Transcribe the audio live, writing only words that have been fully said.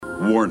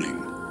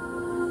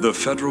Warning. The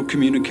Federal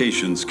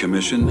Communications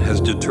Commission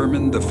has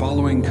determined the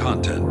following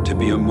content to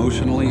be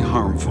emotionally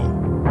harmful.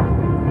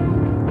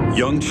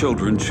 Young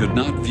children should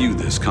not view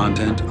this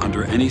content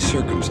under any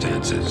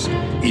circumstances,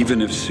 even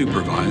if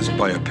supervised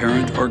by a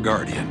parent or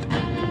guardian.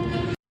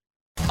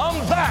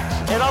 I'm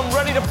back, and I'm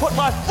ready to put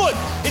my foot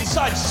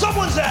inside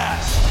someone's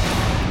ass.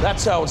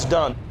 That's how it's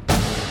done.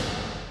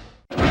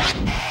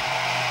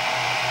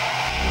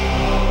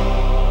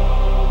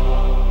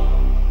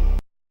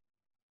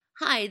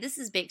 Hi, this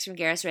is Bex from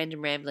Garris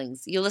Random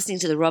Ramblings. You're listening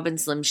to The Rob and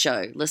Slim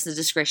Show. Listener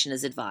discretion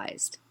is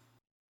advised.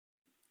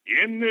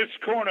 In this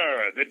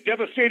corner, the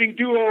devastating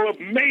duo of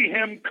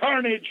mayhem,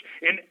 carnage,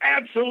 and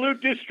absolute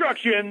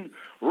destruction,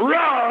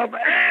 Rob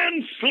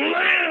and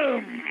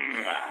Slim!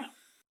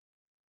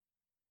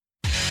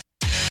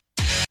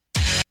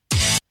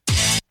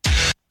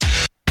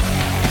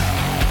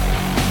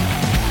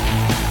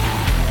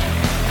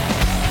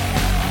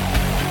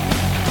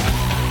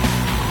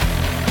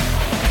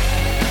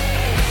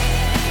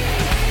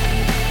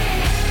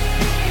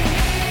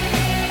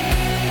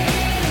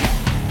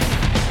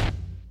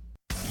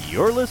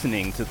 You're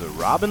listening to The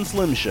Rob and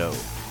Slim Show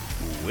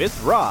with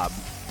Rob.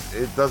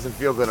 It doesn't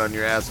feel good on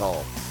your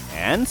asshole.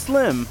 And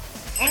Slim.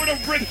 I'm gonna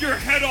rip your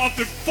head off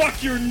and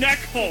fuck your neck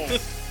hole.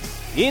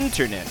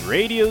 Internet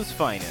radio's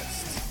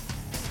finest.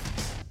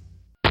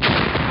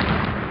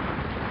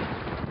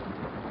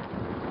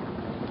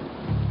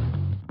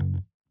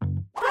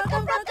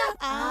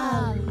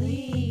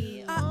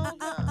 Ali. I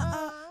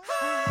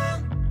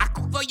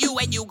cook for you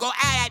when you go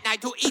out at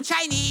night to eat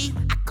Chinese.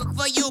 I cook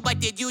for you, but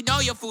did you know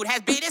your food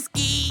has been a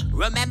ski?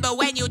 Remember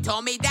when you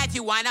told me that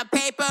you want a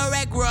paper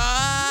egg roll?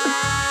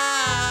 I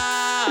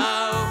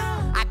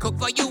cook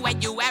for you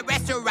when you at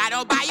restaurant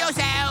all by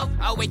yourself,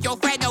 or with your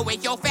friend, or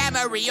with your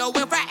family, or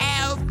with an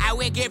elf. I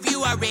will give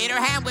you a Raider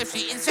ham with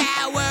sweet and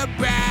sour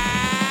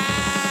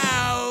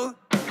brown.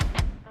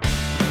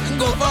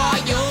 Go for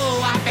you,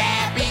 I'm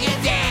fapping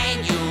and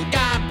then you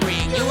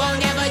dumpling. You won't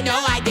never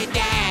know I did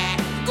that.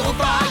 Go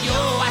for you,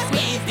 I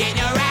squeezed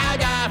dinner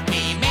out of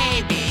me.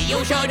 Maybe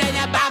you shouldn't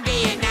have bombed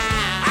Vietnam.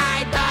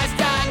 I bust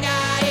a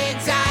nut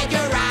inside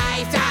your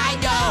eyes. I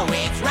know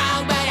it's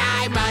wrong, but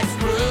I must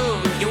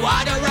prove. You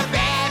order a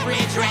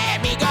beverage,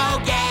 let me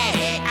go get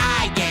it.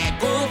 I get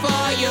cool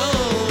for you.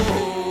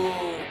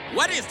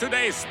 What is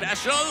today's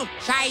special?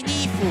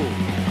 Chinese food.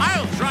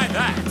 I'll try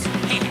that.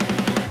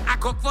 I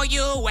cook for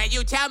you when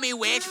you tell me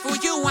which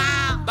food you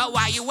want. But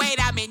while you wait,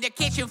 I'm in the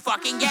kitchen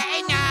fucking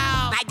getting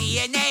out. My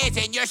DNA is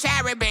in your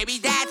sharing, baby.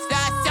 That's the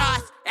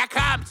sauce that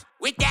comes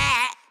with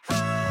that.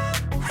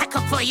 I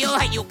cook for you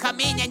and you come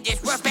in and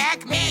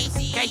disrespect me.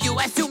 Cause you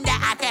assume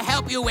that I can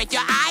help you with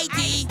your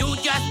ID. Do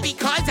just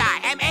because I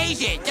am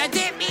Asian, does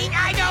it mean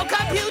I know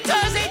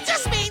computers? It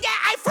just means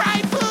that I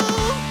fry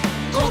food.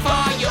 Go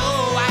for you,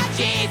 I'm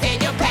cheese in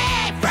your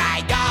pan.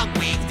 Fried dog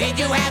wings, did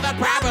you have a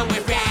problem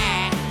with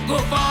that? Go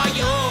for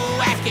you,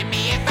 asking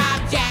me if I'm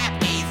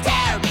Japanese.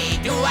 Tell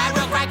me, do I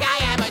look like I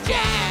am a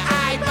Jap?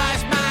 I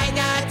bust my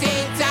nuts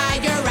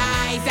inside your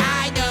eyes.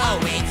 I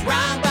know it's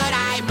wrong, but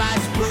I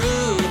must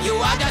prove. You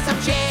order some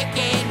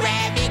chicken,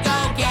 let me go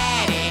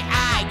get it.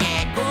 I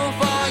get cool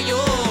for you.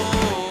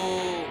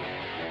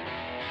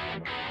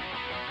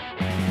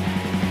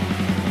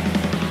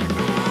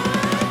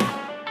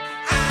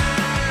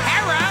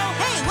 Hello?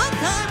 Hey, what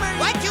time are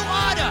you? What you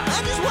order? I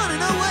just want to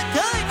know what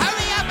time.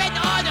 Hurry up and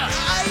order.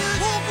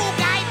 Fufu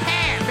Gai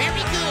pear,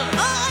 very good.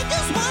 I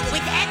just want to...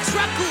 With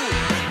extra cool.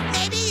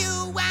 Maybe you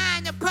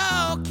want a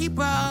poke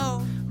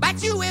bowl,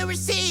 but you will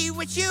receive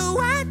what you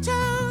want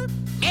to.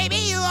 Maybe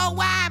you don't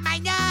want my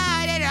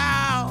nut at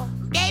all.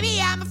 Maybe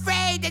I'm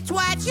afraid that's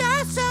what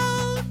you're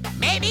sold.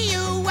 Maybe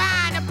you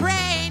want a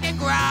brain to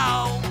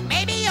grow.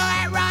 Maybe you're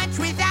at lunch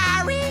with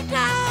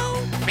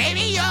Arigo.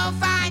 Maybe you'll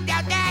find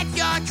out that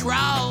you're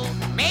troll.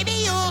 Maybe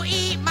you'll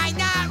eat my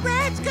nut.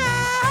 Let's go.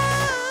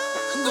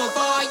 Go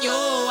for you,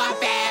 I'm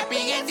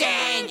fapping and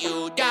then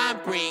you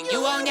dumpling.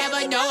 You won't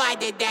never know I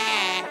did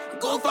that.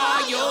 Go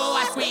for you,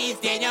 I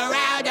squeezed dinner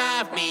out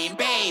of me.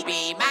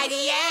 Baby, my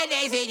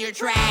DNA's in your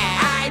trash.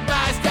 I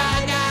bust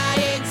a nut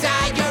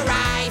inside your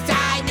eyes.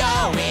 I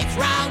know it's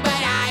wrong,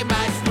 but I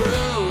must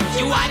prove.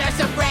 You order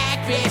some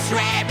breakfast,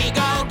 let me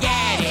go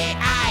get it.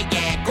 I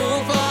get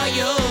cool for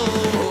you.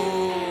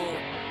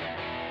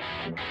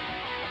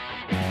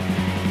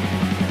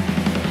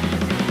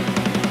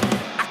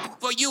 I cook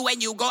for you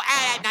when you go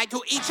out at night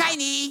to eat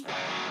Chinese.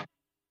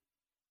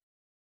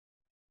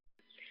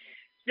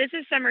 This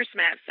is Summer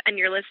Smith, and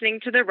you're listening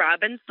to The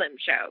Rob and Slim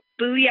Show.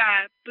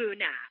 Booyah, boo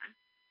nah.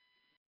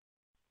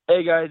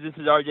 Hey guys, this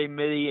is RJ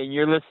Mitty, and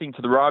you're listening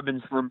to The Rob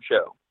and Slim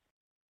Show.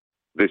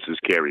 This is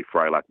Carrie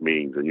Frylock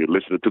Means, and you're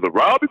listening to The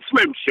Rob and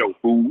Slim Show,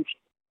 fools.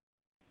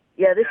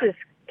 Yeah, this is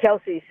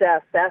Kelsey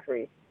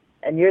Saffrey,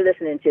 and you're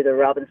listening to The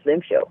Rob and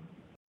Slim Show.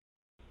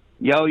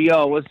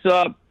 Yo, what's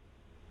up?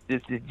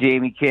 This is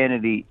Jamie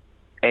Kennedy,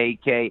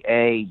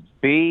 a.k.a.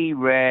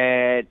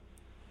 B-Red,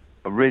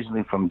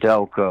 originally from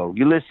Delco.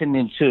 You're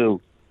listening to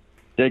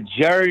the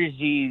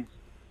Jersey's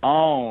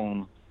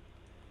own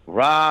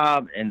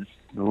Rob and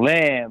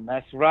Slim.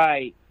 That's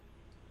right.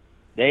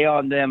 They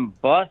on them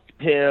bust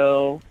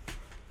pills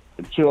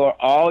to cure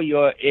all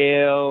your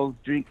ills,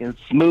 drinking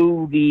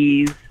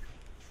smoothies,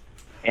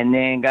 and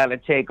then gotta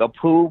take a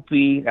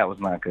poopy. That was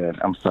not good.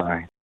 I'm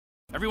sorry.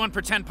 Everyone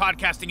pretend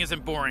podcasting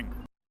isn't boring.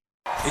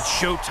 It's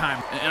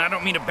showtime, and I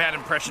don't mean a bad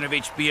impression of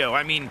HBO.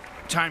 I mean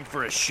time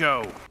for a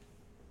show.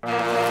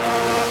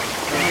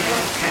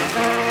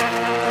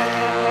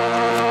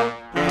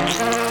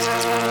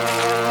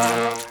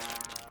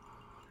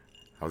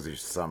 How was your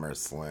summer,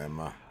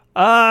 Slim?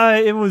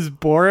 It was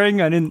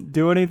boring. I didn't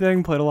do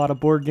anything. Played a lot of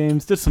board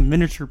games. Did some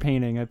miniature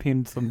painting. I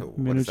painted some miniatures.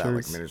 What is that,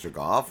 like miniature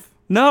golf?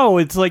 No,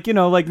 it's like,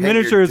 like Paint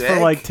miniatures your for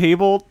dick? like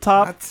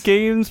tabletop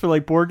games, for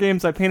like board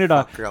games. I painted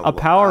a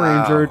Power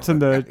Ranger. It's in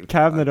the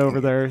cabinet over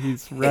there.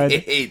 He's red.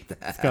 Hate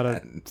that. He's got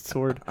a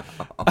sword.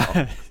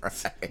 Right.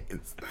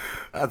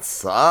 That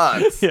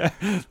sucks. Yeah,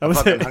 that was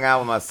I fucking it. hung out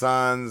with my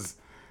sons,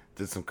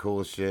 did some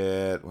cool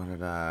shit. What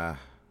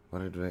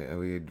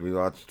did we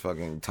watched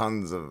fucking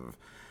tons of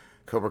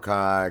Cobra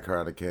Kai,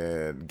 Karate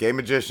Kid, Gay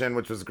Magician,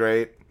 which was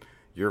great.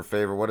 Your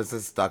favorite, what is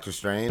this? Doctor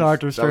Strange?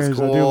 Doctor Strange. That was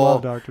cool. I do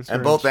love Doctor Strange.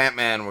 And both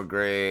Ant-Man were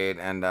great,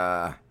 and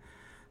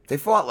they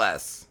fought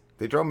less.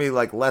 They drove me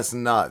like less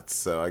nuts,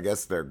 so I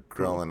guess they're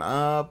growing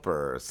up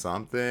or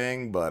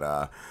something.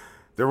 But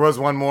there was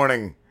one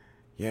morning,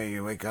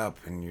 you wake up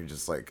and you're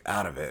just like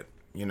out of it.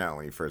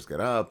 When you first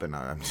get up, and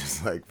I'm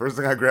just like, first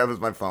thing I grab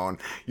is my phone.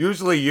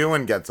 Usually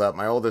Ewan gets up,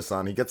 my oldest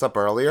son, he gets up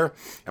earlier,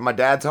 and my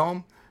dad's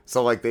home,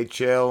 so like they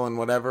chill and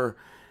whatever.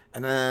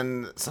 And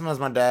then sometimes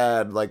my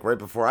dad, like right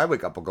before I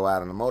wake up, will go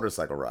out on a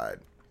motorcycle ride.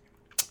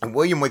 And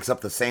William wakes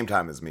up the same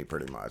time as me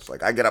pretty much.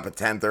 Like I get up at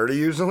 10:30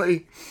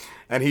 usually,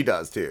 and he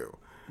does too.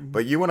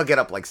 But you want to get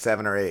up like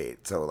 7 or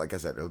 8. So like I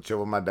said, he'll chill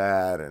with my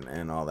dad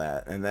and all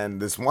that. And then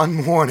this one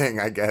morning,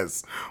 I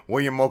guess,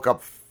 William woke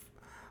up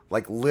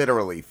like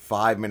literally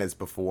 5 minutes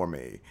before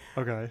me.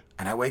 Okay.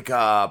 And I wake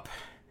up,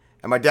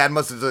 and my dad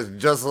must have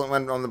just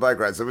went on the bike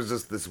ride. So it was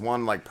just this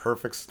one like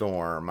perfect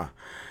storm.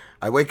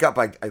 I wake up,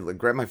 I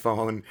grab my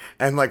phone,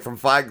 and like from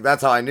 5,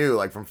 that's how I knew,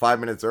 like from 5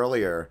 minutes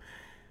earlier,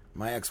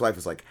 my ex-wife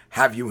was like,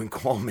 have you and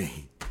call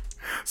me.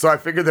 So I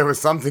figured there was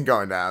something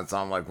going down, so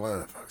I'm like,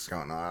 what the fuck's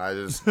going on? I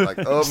just like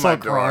opened my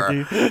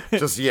door,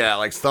 just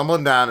like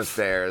stumbling down the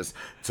stairs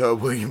to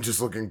William just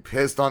looking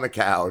pissed on the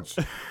couch.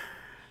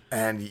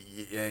 And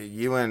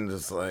Ewan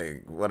just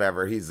like,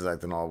 whatever, he's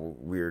acting all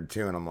weird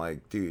too. And I'm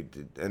like,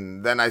 dude.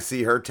 And then I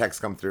see her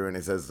text come through and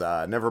it says,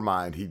 never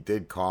mind, he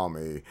did call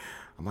me.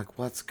 I'm like,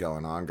 what's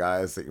going on,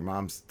 guys? That your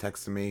mom's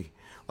texting me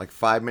like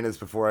 5 minutes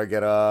before I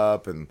get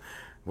up. And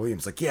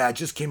William's like, yeah, I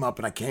just came up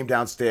and I came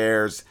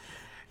downstairs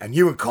and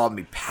Ewan called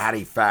me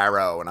Patty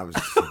Farrow. And I was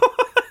just like,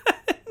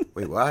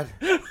 wait, what?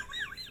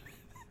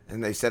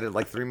 And they said it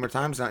like 3 more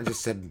times. And I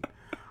just said,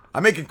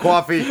 I'm making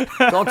coffee.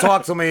 Don't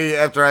talk to me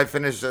after I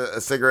finish a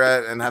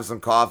cigarette and have some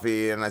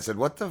coffee. And I said,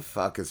 what the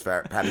fuck is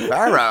Patty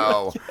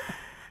Farrow?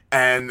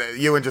 And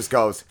Ewan just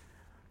goes,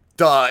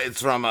 duh, it's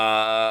from,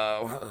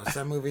 what's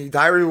that movie?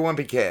 Diary of a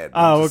Wimpy Kid.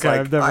 Oh,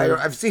 okay. Like,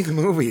 I've seen the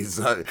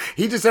movies.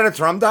 He just said it's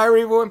from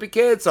Diary of a Wimpy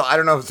Kid, so I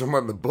don't know if it's from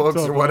one of the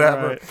books or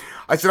whatever. Right.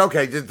 I said,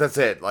 okay, that's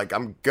it. Like,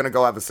 I'm going to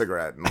go have a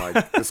cigarette. And,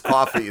 like, this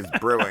coffee is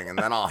brewing, and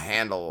then I'll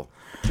handle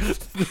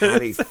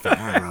Patty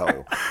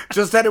Farrow.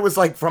 Just that it was,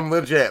 like, from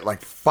legit,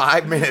 like,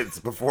 5 minutes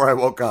before I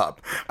woke up.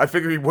 I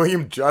figured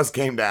William just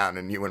came down,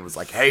 and Ewan was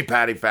like, hey,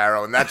 Patty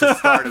Farrow. And that just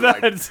started,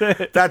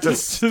 that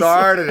just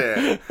started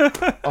it.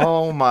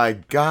 Oh, my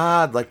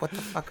God. Like, what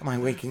the fuck am I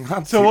waking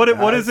up so to,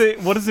 what does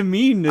it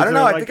mean? I don't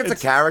know. I think it's a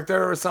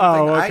character or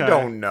something. Oh, okay. I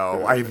don't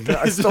know.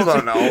 I still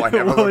don't know. I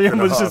never William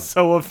was just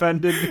so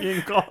offended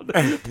being called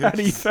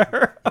Patty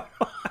Farrow.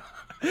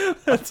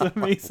 That's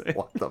amazing.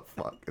 What the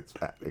fuck is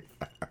Patty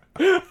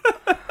Farrow?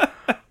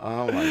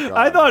 Oh my God.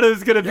 I thought it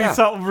was going to be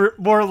something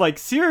more like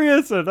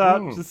serious or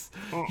not.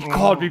 He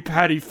called me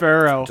Patty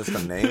Farrow. Just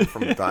a name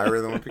from Diary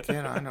of the Wimpy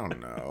Kid? I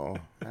don't know.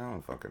 I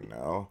don't fucking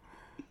know.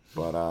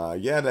 But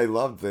they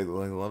love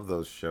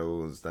those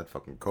shows. That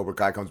fucking Cobra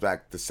Kai comes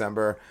back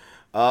December.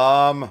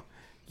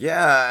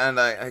 Yeah, and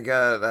I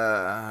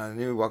got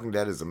new Walking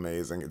Dead is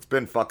amazing. It's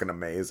been fucking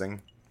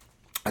amazing.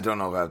 I don't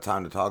know if I have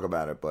time to talk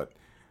about it, but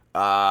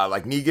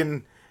like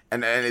Negan,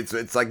 and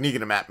it's like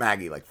Negan and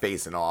Maggie like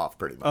facing off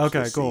pretty much.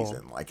 Okay, this cool.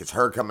 Season. Like it's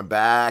her coming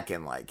back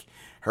and like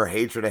her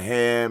hatred of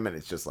him, and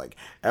it's just like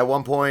at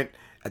one point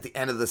at the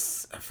end of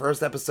this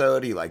first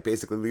episode, he like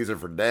basically leaves her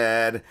for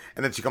dead,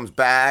 and then she comes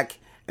back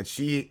and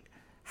she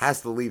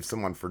has to leave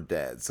someone for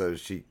dead, so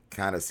she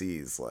kind of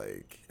sees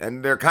like,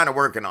 and they're kind of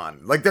working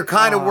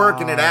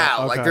working it out.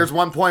 Okay. Like there's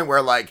one point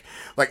where like,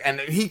 and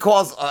he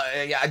calls.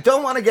 I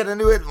don't want to get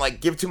into it and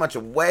like give too much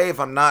away if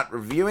I'm not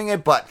reviewing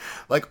it, but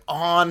like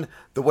on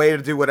the way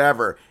to do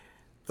whatever,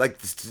 like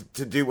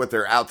to do what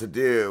they're out to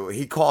do,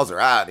 he calls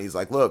her out. And he's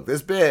like, "Look,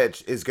 this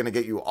bitch is gonna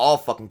get you all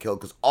fucking killed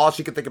because all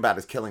she can think about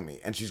is killing me,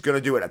 and she's gonna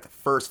do it at the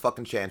first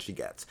fucking chance she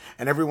gets."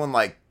 And everyone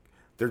like.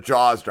 their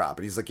jaws drop.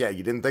 And he's like, yeah,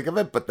 you didn't think of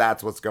it, but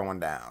that's what's going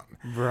down.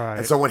 Right.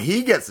 And so when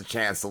he gets a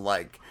chance to,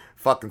 like,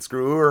 fucking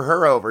screw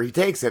her over, he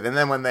takes it. And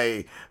then when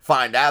they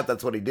find out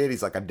that's what he did,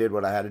 he's like, I did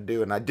what I had to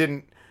do. And I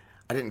didn't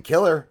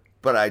kill her,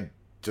 but I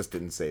just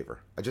didn't save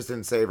her.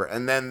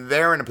 And then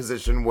they're in a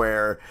position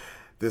where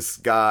this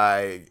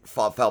guy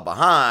fell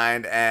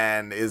behind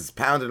and is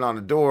pounding on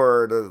the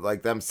door to,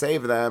 like, them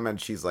save them. And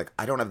she's like,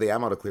 I don't have the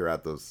ammo to clear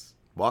out those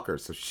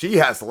walkers. So she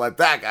has to let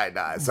that guy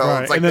die. So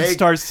right. it's like and then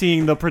start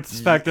seeing the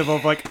perspective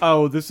of, like,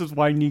 oh, this is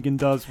why Negan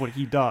does what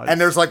he does. And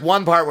there's, like,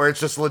 one part where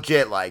it's just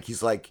legit. Like,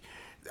 he's like,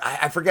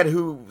 I forget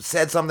who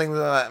said something,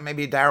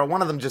 maybe Daryl.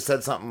 One of them just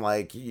said something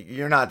like,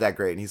 you're not that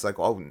great. And he's like,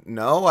 oh,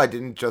 no, I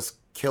didn't just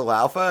kill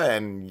Alpha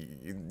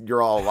and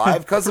you're all alive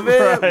because of it.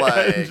 Right.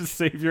 Like, just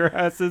save your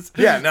asses.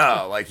 Yeah,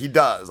 no, like, he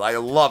does. I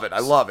love it.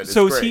 It's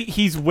so great.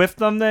 he's with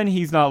them then?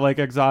 He's not, like,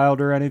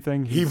 exiled or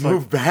anything? He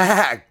moved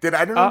back.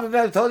 I don't know if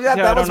I told you that?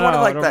 Yeah, that was one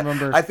of, like,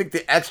 I think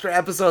the extra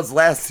episodes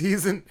last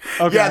season.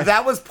 Okay. Yeah,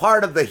 that was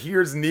part of the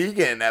Here's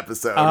Negan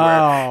episode.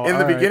 Where in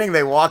the beginning,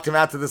 they walked him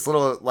out to this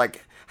little,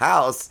 like,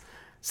 house,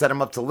 set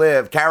him up to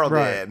live. Carol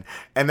did.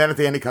 And then at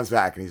the end, he comes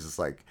back and he's just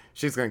like,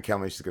 she's going to kill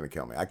me. She's going to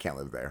kill me. I can't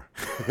live there.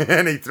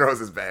 And he throws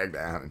his bag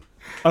down.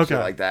 And shit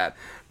like that.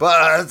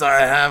 But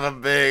I have a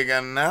big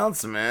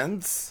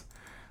announcement.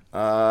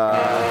 Give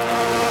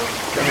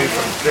me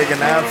some big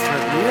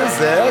announcement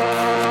music.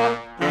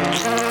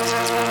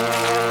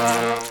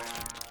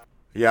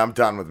 Yeah, I'm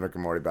done with Rick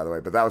and Morty, by the way.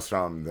 But that was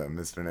from the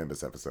Mr.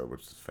 Nimbus episode,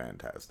 which is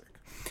fantastic.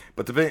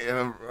 But the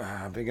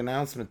big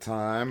announcement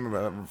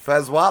time.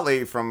 Fez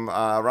Whatley from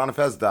Ron and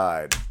Fez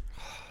died.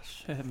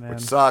 Shit, man.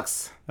 Which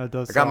sucks. That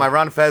does I got my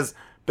Ron and Fez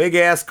big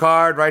ass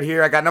card right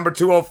here. I got number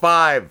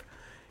 205.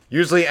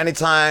 Usually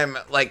anytime,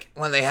 like,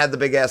 when they had the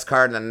big ass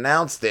card and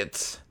announced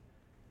it,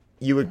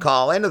 you would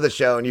call into the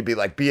show and you'd be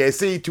like,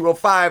 BAC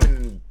 205,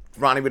 and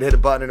Ronnie would hit a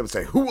button and it would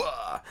say,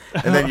 hooah!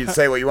 And then you'd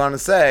say what you wanted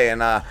to say.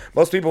 And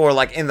most people were,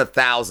 like, in the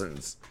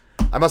thousands.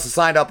 I must have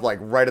signed up, like,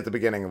 right at the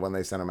beginning when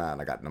they sent them out,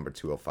 and I got number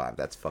 205.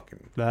 That's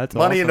fucking money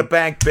awesome. in the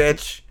bank,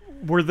 bitch.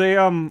 Were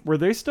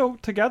they still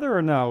together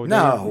or no?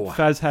 No.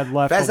 Fez had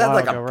left. Fez had,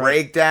 like, a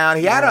breakdown.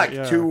 He had,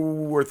 like, 2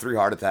 or 3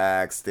 heart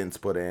attacks, stints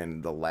put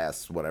in the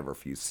last, whatever,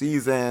 few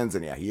seasons.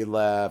 And, yeah, he had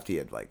left. He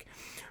had, like,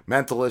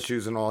 mental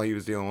issues and all he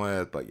was dealing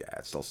with. But, yeah,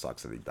 it still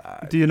sucks that he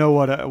died. Do you know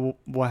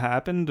what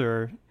happened,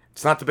 or?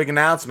 It's not the big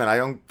announcement.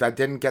 I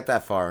didn't get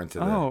that far into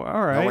all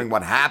right. knowing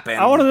what happened.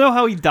 I want to know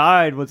how he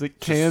died. Was it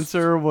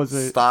cancer? Was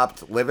it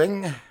stopped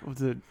living?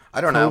 Was it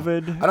I don't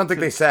COVID? know. I don't think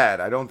they said.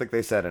 I don't think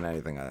they said in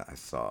anything I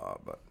saw.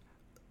 But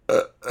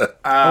wait,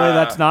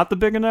 that's not the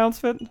big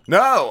announcement?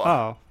 No.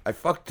 Oh. I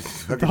thought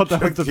that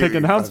was the big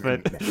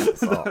announcement.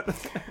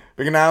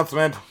 Big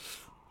announcement.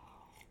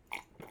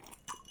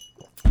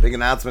 Big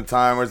announcement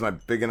time. Where's my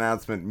big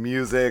announcement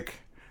music?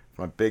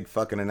 My big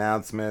fucking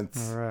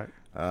announcements. All right.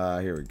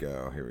 Here we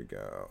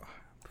go.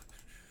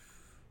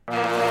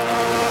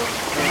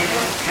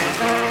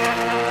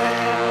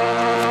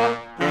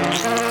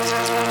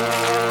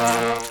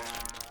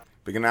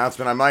 Big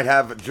announcement. I might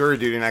have jury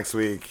duty next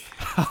week.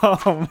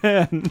 Oh,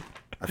 man.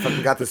 I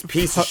fucking got this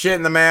piece of shit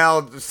in the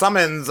mail.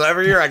 Summons.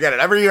 Every year I get it.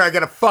 Every year I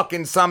get a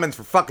fucking summons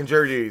for fucking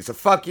jury duty. So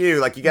fuck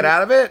you. Like, you get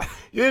out of it.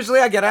 Usually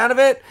I get out of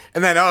it.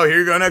 And then, oh, here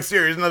you go next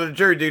year. Here's another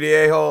jury duty,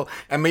 a-hole.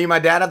 And me and my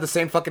dad have the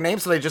same fucking name.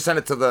 So they just send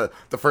it to the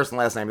first and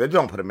last name. They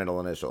don't put a middle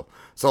initial.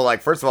 So,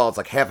 like, first of all, it's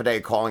like half a day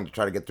calling to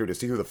try to get through to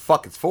see who the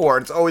fuck it's for.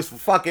 And it's always for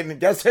fucking,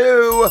 guess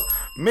who?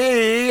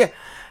 Me.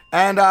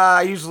 And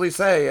I usually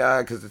say,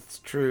 because it's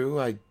true,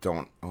 I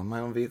don't own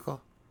my own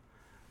vehicle.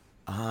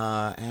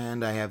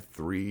 And I have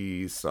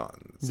 3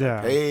 sons. Yeah.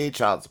 I pay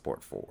child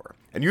support for.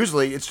 And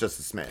usually it's just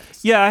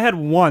dismissed. Yeah, I had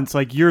once,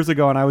 like, years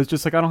ago, and I was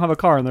just like, I don't have a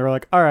car. And they were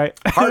like, all right.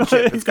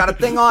 Hardship. It's got a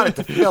thing on it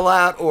to fill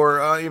out,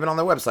 or even on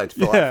their website to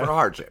fill out for a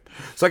hardship.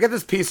 So I get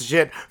this piece of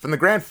shit from the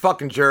grand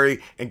fucking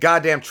jury in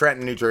goddamn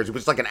Trenton, New Jersey,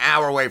 which is like an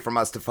hour away from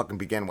us to fucking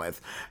begin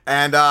with.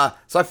 And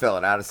so I fill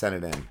it out. I send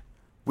it in.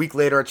 Week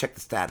later, I check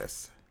the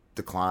status.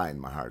 Decline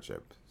my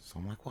hardship. So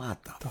I'm like,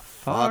 what the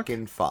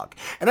fucking fuck?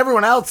 And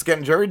everyone else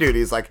getting jury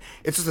duty is like,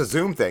 it's just a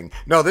Zoom thing.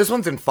 No, this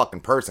one's in fucking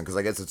person, because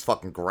I guess it's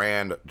fucking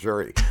grand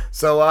jury.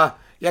 So,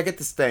 yeah, I get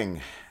this thing.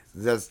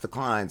 It says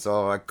decline.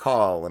 So I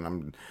call,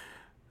 and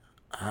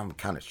I'm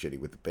kind of shitty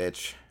with the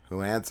bitch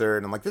who answered.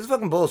 And I'm like, this is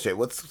fucking bullshit.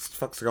 What the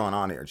fuck's going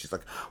on here? And she's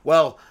like,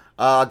 well,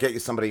 I'll get you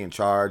somebody in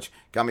charge.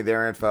 Got me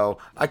their info.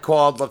 I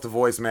called, left a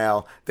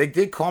voicemail. They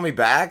did call me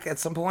back at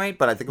some point,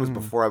 but I think it was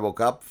before I woke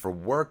up for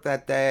work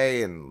that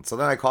day. And so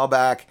then I called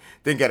back.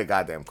 Didn't get a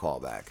goddamn call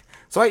back.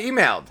 So I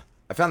emailed.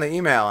 I found the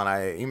email, and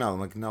I emailed them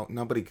like, no,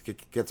 nobody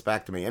gets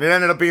back to me. And it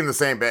ended up being the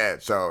same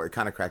bitch. So it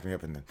kind of cracked me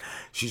up. And then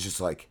she's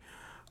just like,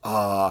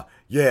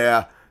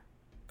 yeah.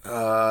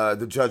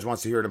 The judge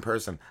wants to hear it in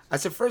person. I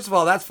said, first of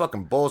all, that's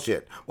fucking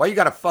bullshit. Why you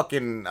got a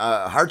fucking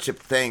hardship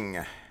thing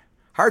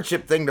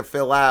to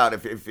fill out?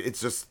 If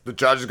it's just the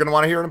judge is going to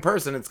want to hear it in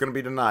person, it's going to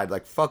be denied.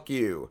 Like, fuck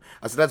you.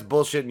 I said, that's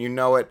bullshit, and you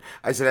know it.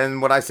 I said, and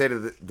what I say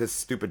to this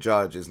stupid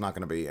judge is not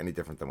going to be any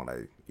different than what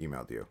I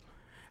emailed you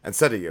and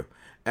said to you.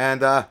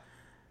 And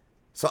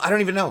So I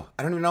don't even know.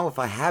 I don't even know if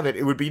I have it.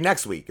 It would be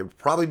next week. It would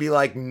probably be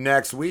like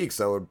next week.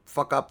 So it would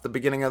fuck up the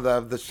beginning of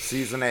the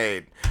season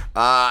 8.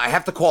 I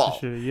have to call.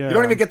 Yeah. You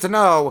don't even get to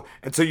know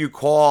until you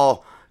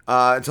call.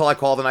 Until I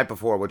call the night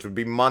before, which would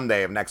be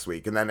Monday of next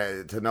week, and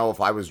then to know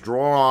if I was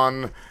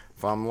drawn,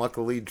 if I'm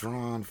luckily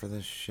drawn for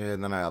this shit,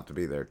 and then I have to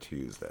be there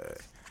Tuesday.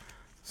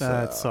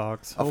 That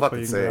sucks. I'll Hopefully fucking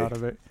you see. can get out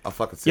of it. I'll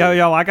fucking see.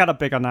 Yo, I got a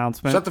big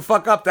announcement. Shut the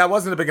fuck up. That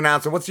wasn't a big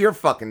announcement. What's your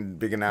fucking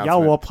big announcement?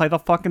 Yo, we'll play the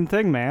fucking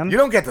thing, man. You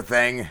don't get the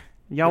thing.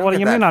 Yo, what do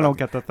you mean I don't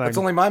get the thing? It's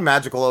only my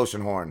magical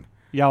ocean horn.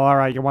 Yo, all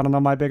right. You want to know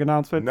my big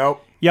announcement?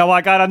 Nope. Yo, I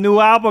got a new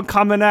album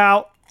coming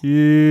out. Yeah.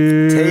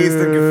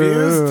 Tased and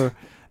Confused?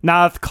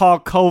 Now it's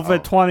called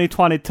COVID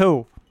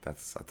 2022. I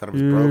thought it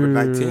was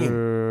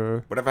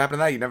COVID-19. Whatever happened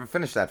to that? You never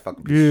finished that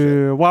fucking piece of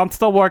shit. Well, I'm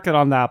still working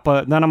on that,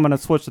 but then I'm going to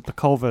switch it to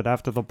COVID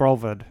after the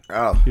Brovid.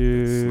 Oh,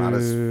 it's not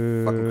as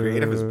fucking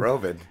creative as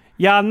Brovid.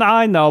 Yeah, no,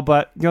 I know,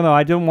 but,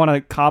 I didn't want to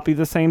copy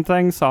the same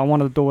thing, so I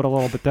wanted to do it a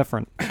little bit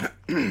different.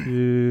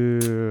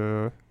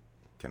 Can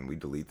we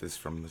delete this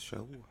from the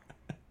show?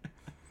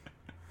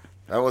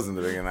 That wasn't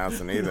the big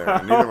announcement either. No,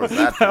 Neither was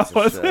that piece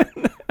of shit.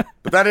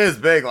 But that is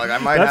big. Like, I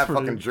might That's have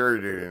fucking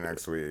jury duty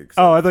next week.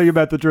 So. Oh, I thought you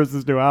meant the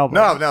Driz's new album.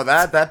 No,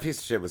 that piece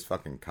of shit was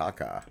fucking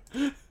caca.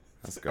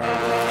 Let's go.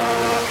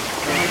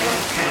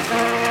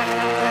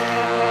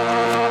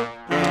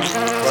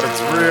 But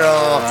it's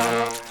real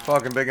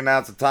fucking big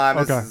announcement time.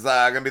 Okay. This is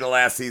gonna be the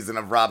last season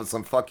of Robin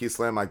Slim. Fuck you,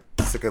 Slim. I'm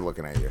sick of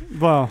looking at you.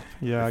 Well,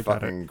 yeah, I got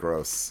it. Fucking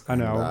gross. I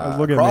know. And,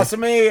 Look at crossing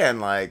me,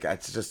 and like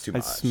it's just too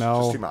much.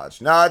 smell. Just too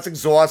much. No, it's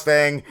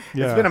exhausting.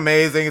 Yeah. It's been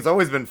amazing. It's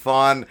always been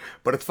fun.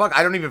 But it's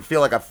I don't even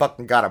feel like I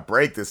fucking got a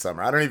break this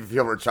summer. I don't even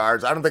feel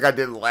recharged. I don't think I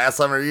did last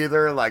summer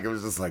either. Like it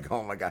was just like,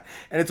 oh my god.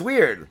 And it's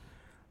weird.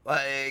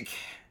 Like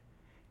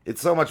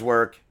it's so much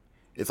work.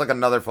 It's like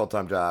another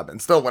full-time job. And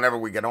still, whenever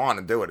we get on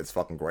and do it, it's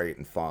fucking great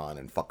and fun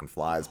and fucking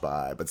flies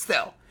by. But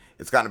still,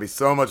 it's gotten to be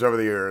so much over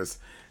the years.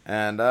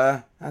 And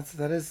that's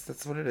what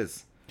it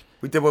is.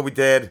 We did what we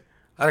did.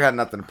 I got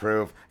nothing to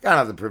prove. Got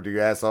nothing to prove to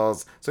you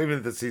assholes. So even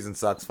if the season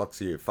sucks, fuck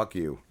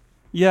you.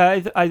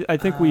 Yeah, I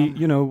think we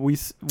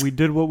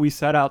did what we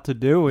set out to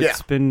do.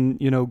 It's been,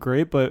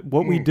 great, but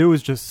what we do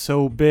is just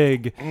so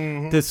big.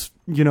 Mm-hmm. This,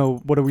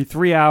 what are we,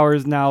 3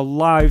 hours now,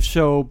 live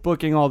show,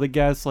 booking all the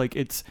guests, like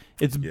it's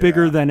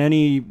bigger than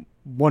any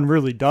one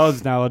really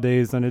does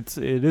nowadays, and it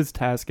is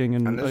tasking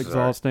and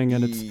exhausting,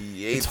 and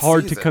it's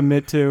hard to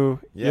commit to.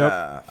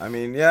 Yeah, Yep. I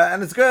mean, yeah,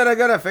 and it's good. I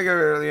gotta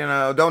figure,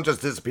 don't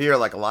just disappear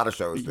like a lot of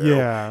shows do.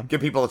 Yeah. Give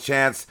people a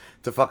chance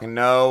to fucking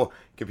know,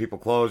 give people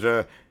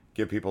closure,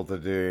 give people to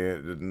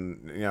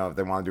do, if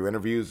they want to do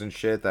interviews and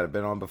shit that have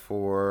been on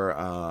before.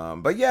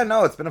 But yeah,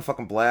 no, it's been a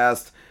fucking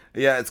blast.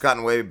 Yeah, it's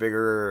gotten way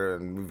bigger,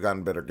 and we've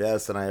gotten better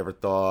guests than I ever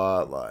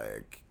thought.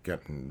 Like,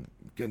 gotten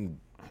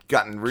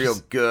real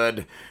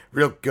good.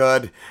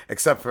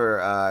 Except for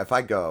if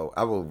I go,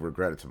 I will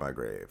regret it to my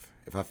grave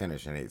if I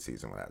finish an 8th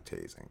season without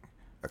tasing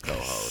a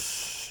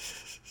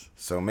co-host.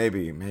 So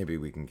maybe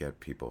we can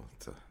get people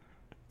to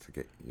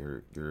get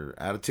your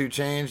attitude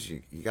changed.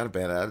 You got a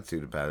bad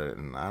attitude about it,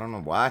 and I don't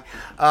know why.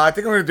 I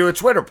think I'm gonna do a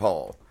Twitter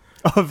poll.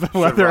 Of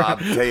whether Rob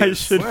I should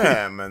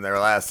Slim in their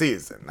last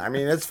season. I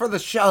mean, it's for the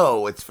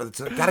show.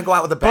 Gotta go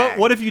out with a bang. But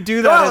what if you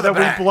do that and then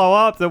we blow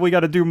up? Then we got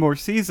to do more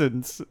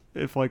seasons.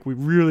 If we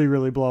really,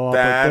 really blow up,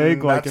 then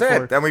big, that's if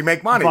it. Then we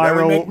make money. Viral,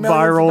 then we make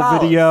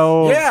viral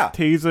video. Yeah,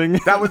 teasing.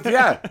 That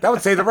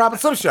would save the Robin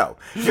Slim show.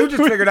 You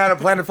just figured out a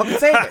plan to fucking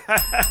save it,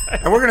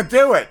 and we're gonna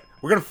do it.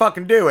 We're gonna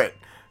fucking do it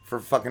for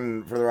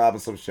the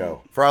Robin Slim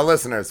show for our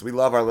listeners. We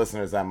love our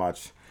listeners that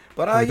much.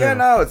 But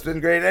it's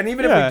been great. And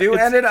even if we do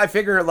end it, I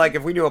figure like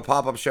if we do a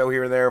pop-up show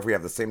here and there, if we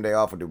have the same day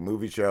off, we'll do a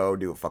movie show,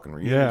 do a fucking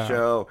reunion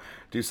show,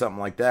 do something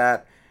like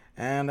that.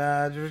 And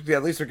at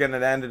least we're getting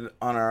it ended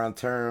on our own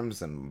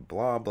terms and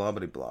blah, blah,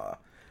 blah, blah.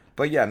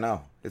 But yeah,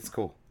 no, it's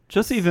cool.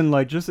 Just even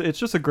it's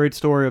just a great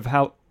story of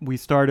how we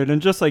started. And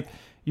just like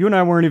you and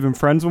I weren't even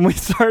friends when we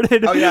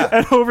started. Oh, yeah.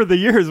 And over the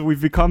years,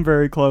 we've become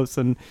very close.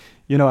 And,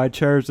 I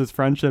cherish this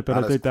friendship. And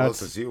Not I think as that's.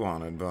 close as you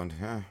wanted, but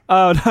yeah.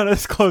 Oh, not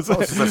as close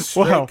as a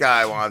straight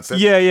guy wants it.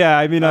 Yeah.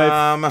 I mean,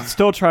 I'm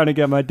still trying to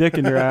get my dick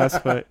in your ass,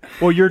 but.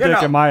 Well, your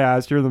dick in my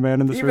ass. You're the man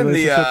in this even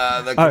relationship.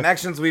 Even the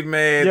connections we've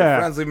made, the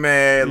friends we've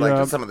made, like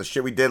just some of the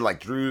shit we did, like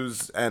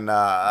Drew's and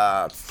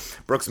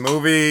Brooks'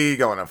 movie,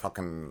 going to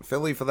fucking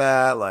Philly for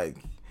that, like.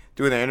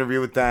 Doing an interview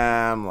with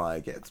them,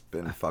 like it's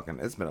been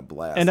a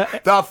blast. And the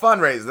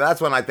fundraiser, that's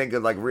when I think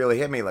it like really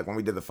hit me, like when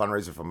we did the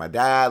fundraiser for my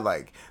dad,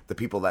 like the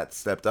people that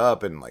stepped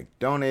up and like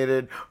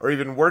donated, or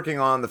even working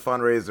on the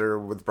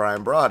fundraiser with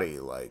Brian Brody,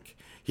 like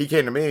he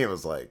came to me and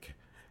was like,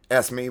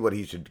 asked me what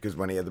he should, because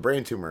when he had the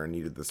brain tumor and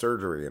needed the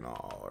surgery and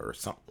all, or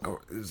something,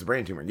 it was a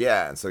brain tumor,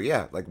 and so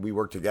like we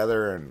worked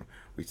together and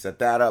we set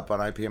that up on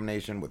IPM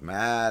Nation with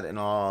Matt and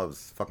all. It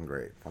was fucking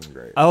great.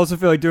 I also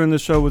feel like doing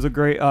this show was a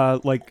great,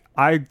 like,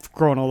 I've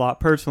grown a lot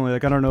personally.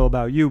 Like, I don't know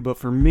about you, but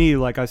for me,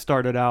 like, I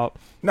started out,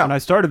 when I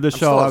started this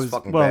show, I was,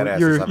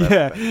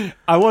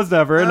 I was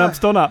never, and I'm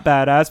still not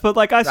badass, but,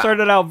 like, I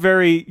started out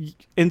very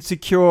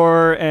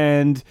insecure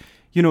and,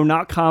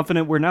 not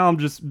confident, where now I'm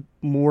just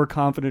more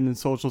confident in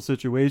social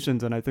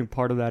situations. And I think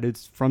part of that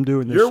is from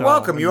doing this show. You're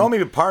welcome. You owe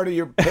me part of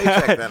your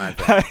paycheck then, I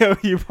think. I owe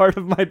you part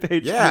of my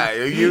paycheck. Yeah,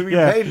 you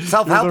paid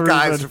self-help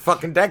guys for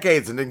fucking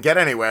decades and didn't get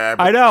anywhere.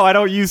 I know. I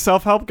don't use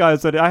self-help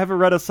guys. I haven't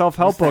read a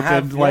self-help book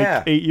in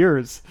 8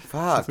 years.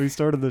 Fuck. Since we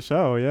started the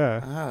show,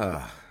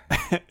 yeah.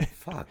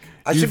 Fuck.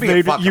 I should be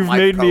a fucking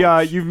life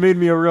coach. You've made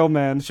me a real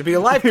man. Should be a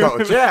life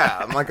coach, yeah.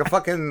 I'm like a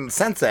fucking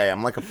sensei.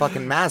 I'm like a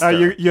fucking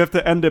master. You have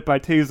to end it by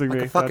tasing me.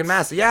 Like a fucking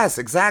master. Yes,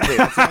 exactly.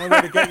 That's the only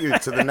way to get you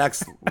to the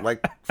next,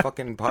 like,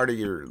 fucking part of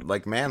your,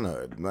 like,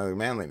 manhood,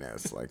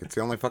 manliness. Like, it's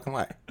the only fucking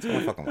way. It's the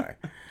only fucking way.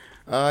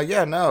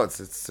 Yeah, no,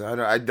 it's.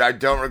 I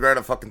don't regret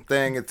a fucking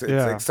thing. It's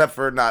except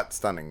for not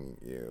stunning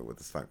you with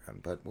the stun gun.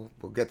 But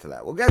we'll get to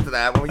that. We'll get to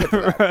that when we get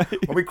to that.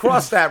 Right. When we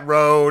cross that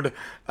road.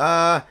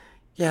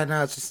 Yeah,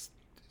 no, it's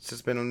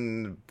just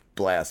been a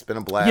blast.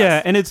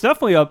 Yeah, and it's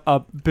definitely a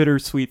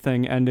bittersweet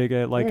thing ending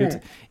it. Like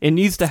it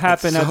needs to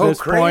happen at this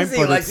point.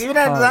 But like even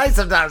at night,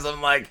 sometimes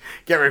I'm like,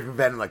 get ready for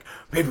bed. I'm like,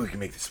 maybe we can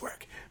make this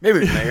work. Maybe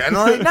we can make it. And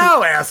I'm like,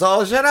 no,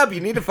 asshole, shut up. You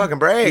need a fucking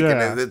break.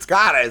 Yeah. And it's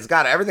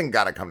gotta, everything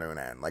gotta come to an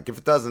end. Like if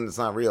it doesn't, it's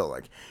not real.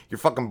 Like you're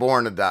fucking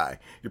born to die.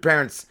 Your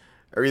parents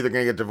are either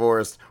gonna get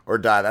divorced or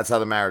die. That's how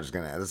the marriage is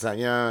gonna end. That's how,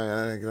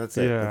 that's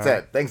it. Yeah. That's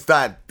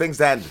it. Things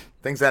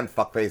end.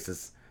 Fuck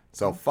faces.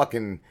 So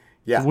fucking.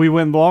 Yeah. We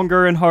win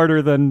longer and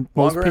harder than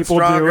most people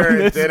do in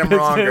this did them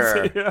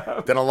business.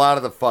 wronger than a lot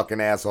of the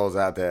fucking assholes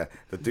out there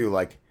that do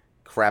like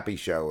crappy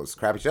shows.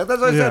 That's what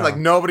I said. Like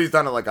nobody's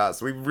done it like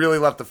us. We really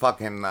left the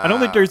fucking. I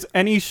don't think there's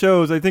any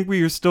shows. I think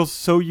we are still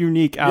so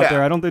unique out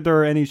there. I don't think there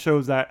are any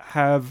shows that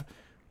have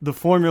the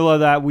formula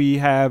that we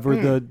have or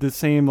the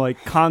same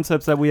like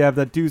concepts that we have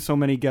that do so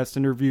many guest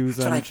interviews.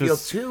 That's what I feel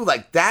too.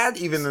 Like that,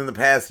 even in the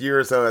past year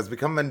or so, has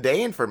become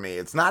mundane for me.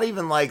 It's not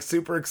even like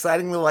super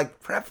exciting to like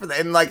prep for that.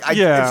 And like, it's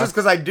just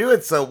because I do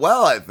it so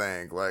well. I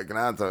think like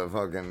not to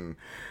fucking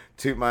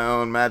toot my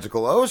own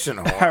magical ocean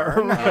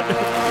horn, which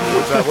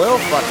I will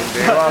fucking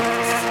do.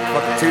 I'll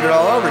fucking toot it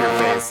all over your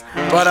face.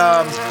 But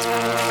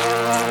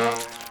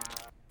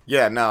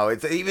yeah, no,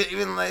 it's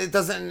even it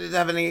doesn't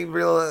have any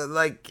real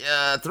like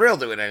thrill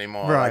to it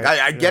anymore. Right. Like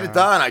I get it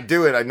done, I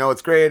do it, I know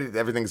it's great,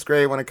 everything's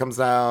great when it comes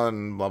out,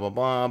 and blah blah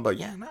blah. But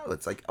yeah, no,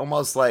 it's like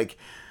almost like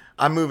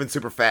I'm moving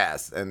super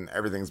fast and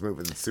everything's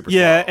moving super slow.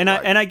 And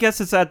I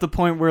guess it's at the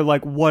point where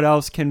like, what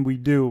else can we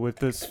do with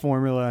this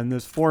formula and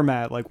this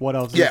format? Like, what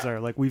else is there?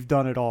 Like, we've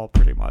done it all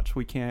pretty much.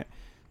 We can't.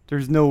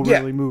 There's no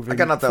really moving. I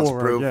got nothing forward.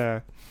 else to prove.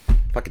 Yeah.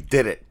 Fucking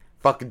did it.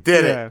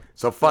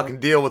 So fucking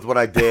deal with what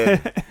I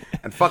did.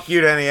 And fuck you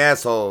to any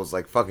assholes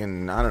like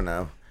fucking, I don't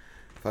know,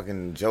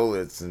 fucking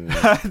Jolitz and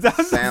that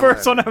was the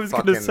first one I was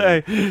going to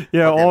say.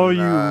 Yeah,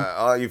 fucking,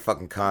 all you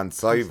fucking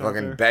cunts, all you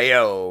fucking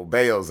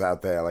Bayos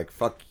out there. Like,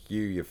 fuck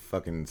you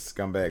fucking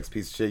scumbags,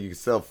 piece of shit. You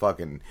still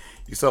fucking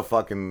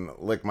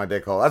lick my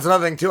dick hole. That's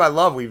another thing, too, I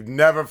love. We've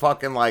never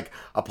fucking, like,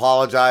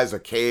 apologized or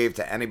caved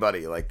to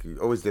anybody. Like, we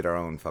always did our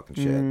own fucking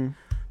shit.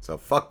 So,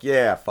 fuck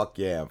yeah,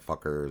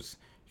 fuckers.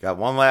 You got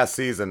one last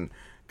season.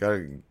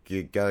 Gotta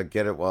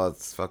get it while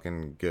it's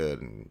fucking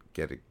good, and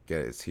get it.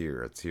 It's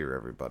here,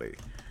 everybody.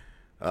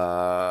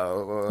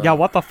 Yeah,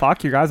 what the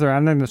fuck? You guys are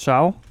ending the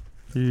show?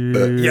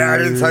 Yeah, I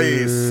didn't tell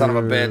you son of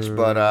a bitch,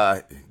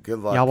 but good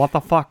luck. Yeah, what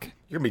the fuck?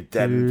 You're gonna be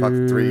dead in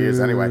fucking 3 years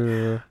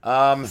anyway.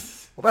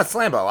 What about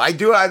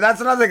Slambo?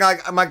 That's another thing.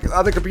 Like my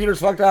other computer's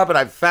fucked up, and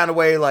I found a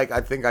way. Like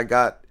I think I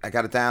got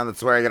it down.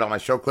 That's where I get all my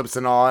show clips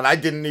and all. And I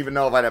didn't even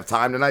know if I'd have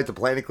time tonight to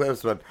play any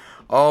clips, but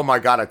oh my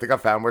god, I think I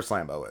found where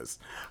Slambo is.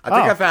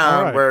 I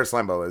found where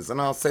Slambo is,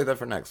 and I'll save that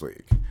for next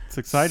week. It's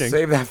exciting.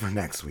 Save that for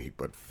next week,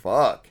 but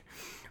fuck.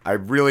 I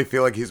really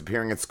feel like he's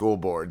appearing at school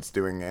boards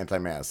doing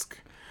anti-mask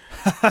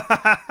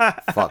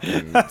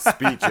fucking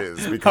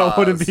speeches, because I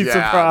wouldn't be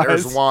surprised.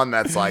 There's one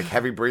that's like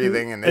heavy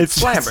breathing, and it's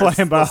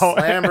Slambo.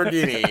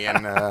 Lamborghini,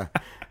 and at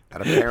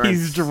a parents,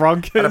 he's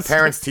drunk at a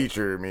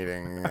parents-teacher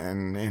meeting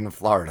in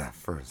Florida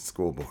for a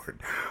school board.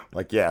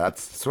 Like, yeah,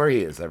 that's where he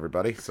is,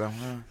 everybody. So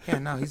yeah,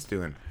 no, he's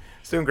doing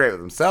great with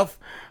himself.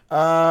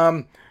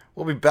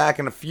 We'll be back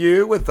in a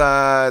few with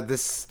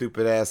this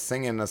stupid ass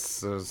singing a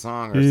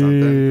song or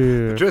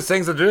something. The Drew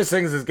Sings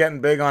is getting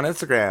big on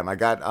Instagram. I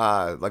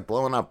got like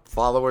blowing up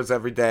followers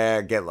every day.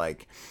 I get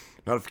like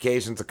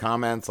notifications of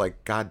comments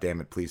like, God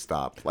damn it, please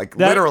stop. Like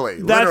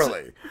literally.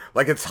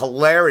 Like it's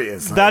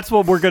hilarious. That's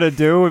what we're gonna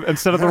do.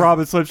 Instead of the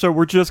Robin Slim Show,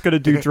 we're just gonna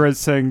do Driz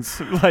Sings.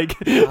 Like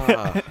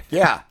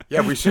yeah,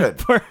 we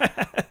should.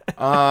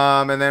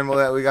 And then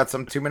we got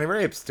some too many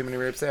rapes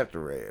after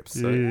rapes.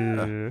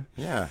 So,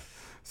 yeah.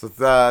 So,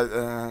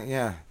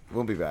 yeah,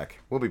 we'll be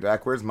back.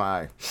 Where's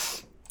my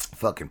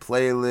fucking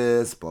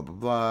playlist? Blah, blah,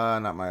 blah.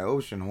 Not my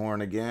ocean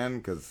horn again,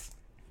 because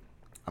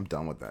I'm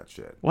done with that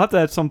shit. We'll have to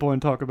at some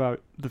point talk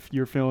about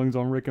your feelings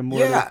on Rick and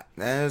Morty. Yeah,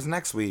 it's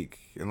next week,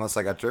 unless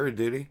I got jury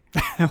duty.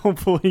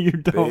 Hopefully you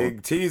don't.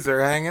 Big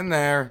teaser, hang in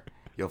there.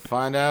 You'll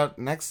find out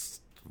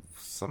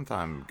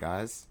sometime,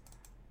 guys.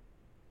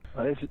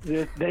 This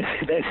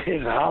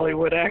is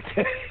Hollywood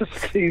actor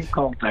Steve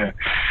Coulter.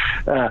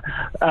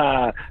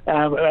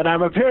 And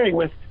I'm appearing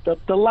with the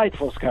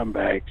delightful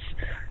scumbags,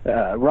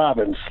 Rob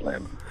and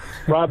Slim.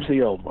 Rob's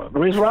the old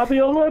one. Is Rob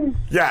the old one?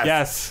 Yes.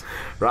 Yes.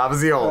 Rob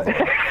is the old one.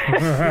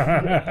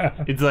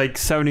 It's like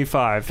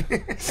 75.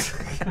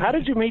 How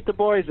did you meet the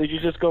boys? Did you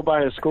just go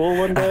by a school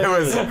one day? I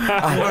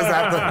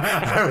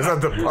was at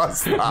the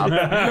bus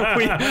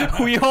stop.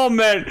 we all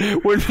met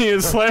when me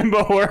and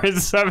Slambo were in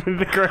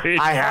 7th grade.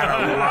 I had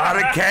a lot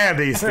of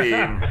candy,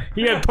 Steve.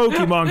 He had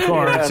Pokemon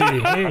cards.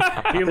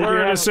 He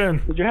lured us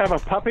in. Did you have a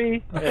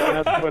puppy?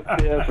 Yeah, that's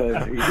what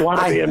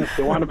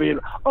you want to be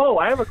in. Oh,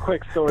 I have a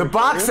quick story. The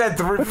box had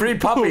three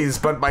puppies,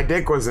 but my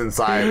dick was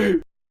inside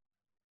it.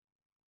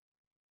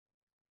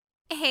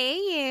 Hey,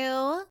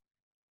 you.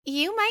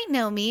 You might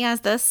know me as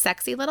the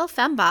sexy little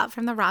fembot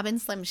from the Robin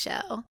Slim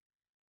Show.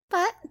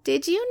 But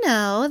did you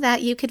know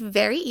that you could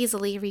very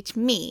easily reach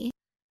me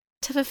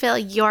to fulfill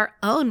your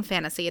own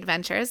fantasy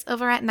adventures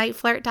over at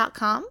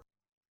nightflirt.com?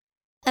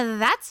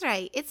 That's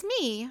right, it's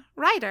me,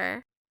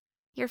 Ryder,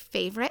 your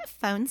favorite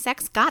phone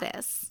sex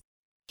goddess.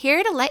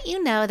 Here to let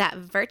you know that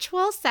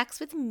virtual sex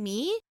with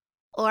me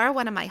or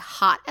one of my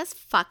hot as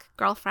fuck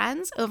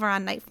girlfriends over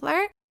on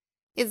Nightflirt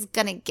is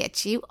gonna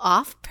get you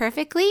off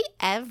perfectly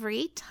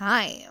every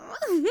time.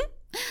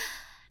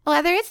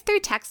 Whether it's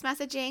through text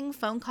messaging,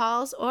 phone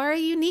calls, or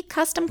unique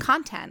custom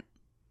content.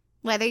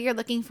 Whether you're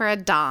looking for a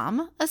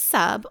dom, a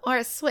sub, or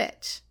a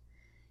switch.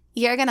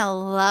 You're gonna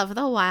love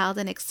the wild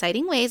and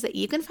exciting ways that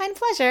you can find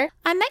pleasure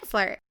on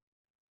Nightflirt.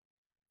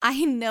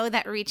 I know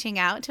that reaching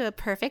out to a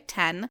perfect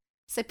 10,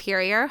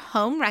 superior,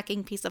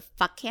 home-wrecking piece of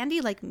fuck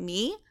candy like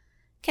me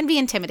can be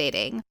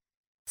intimidating.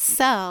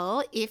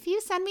 So, if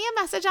you send me a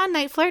message on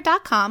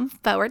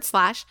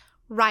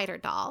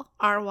nightflirt.com/RyderDoll,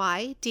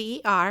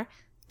 RYDER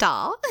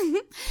doll,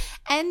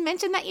 and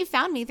mention that you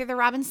found me through the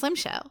Robin Slim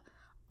Show,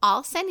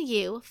 I'll send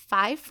you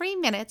 5 free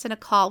minutes and a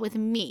call with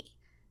me.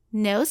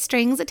 No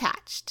strings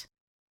attached.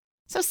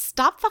 So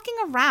stop fucking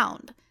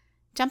around.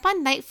 Jump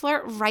on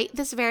Nightflirt right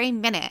this very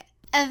minute.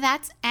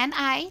 That's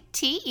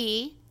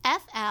NITEFLIRT.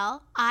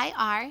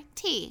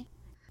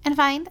 And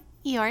find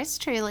yours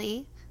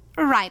truly,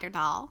 Ryder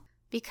Doll.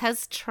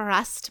 Because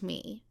trust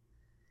me,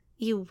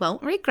 you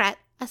won't regret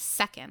a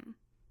second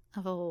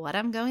of what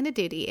I'm going to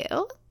do to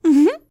you.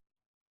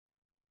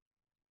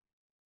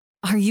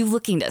 Are you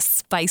looking to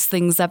spice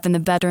things up in the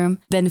bedroom?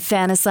 Been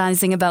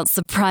fantasizing about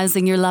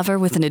surprising your lover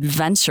with an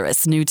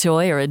adventurous new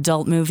toy or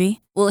adult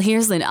movie? Well,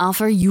 here's an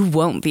offer you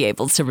won't be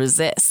able to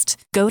resist.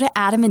 Go to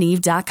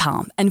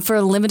adamandeve.com, and for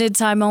a limited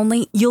time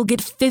only, you'll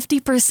get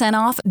 50%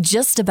 off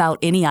just about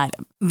any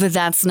item. But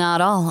that's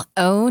not all.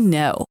 Oh,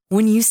 no.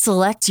 When you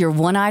select your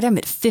one item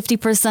at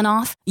 50%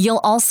 off, you'll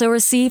also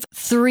receive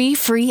 3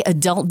 free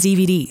adult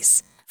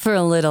DVDs for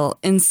a little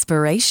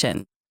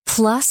inspiration.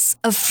 Plus,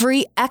 a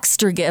free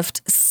extra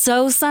gift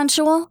so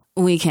sensual,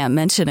 we can't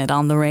mention it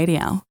on the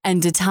radio.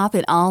 And to top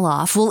it all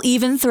off, we'll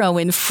even throw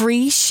in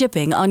free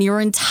shipping on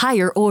your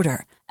entire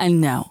order. And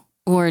no,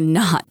 we're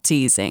not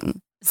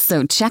teasing.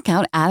 So check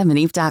out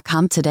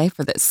adamandeve.com today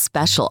for this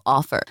special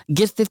offer.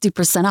 Get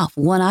 50% off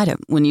one item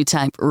when you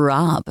type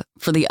ROB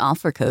for the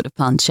offer code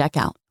upon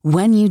checkout.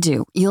 When you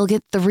do, you'll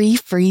get 3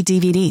 free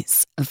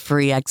DVDs, a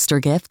free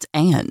extra gift,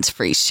 and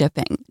free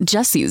shipping.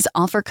 Just use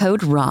offer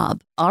code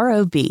ROB,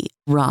 R-O-B,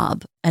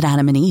 ROB at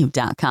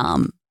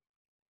adamandeve.com.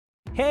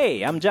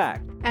 Hey, I'm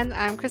Jack. And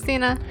I'm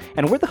Christina.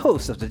 And we're the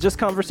hosts of the Just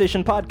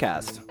Conversation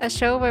podcast, a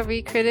show where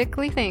we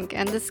critically think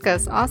and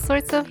discuss all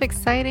sorts of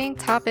exciting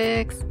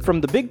topics.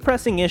 From the big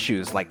pressing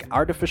issues like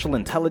artificial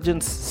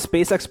intelligence,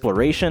 space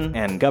exploration,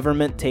 and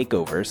government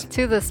takeovers,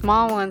 to the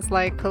small ones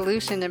like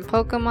pollution in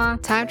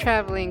Pokemon,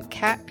 time-traveling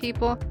cat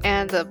people,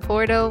 and the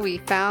portal we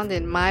found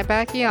in my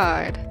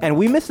backyard. And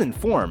we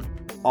misinform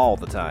all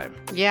the time.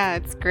 Yeah,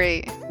 it's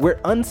great. We're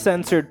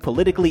uncensored,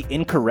 politically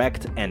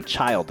incorrect, and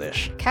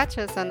childish. Catch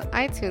us on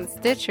iTunes,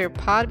 Stitcher,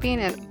 Podbean,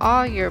 and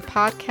all your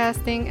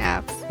podcasting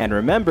apps. And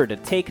remember to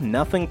take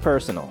nothing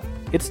personal.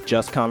 It's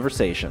just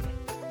conversation.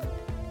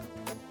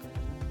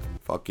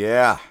 Fuck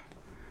yeah.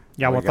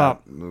 Yeah, what's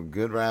up?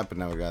 Good rap, and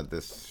now we got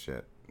this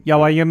shit. Yeah,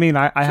 what do you mean?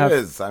 I have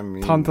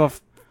mean, tons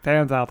of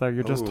fans out there.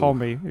 You just told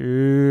me.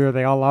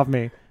 They all love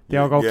me. They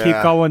all go, Yeah. keep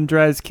going,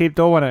 Drez. Keep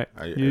doing it.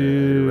 Are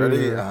you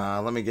ready?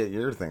 Let me get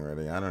your thing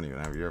ready. I don't even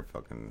have your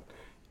fucking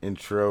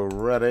intro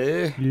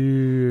ready.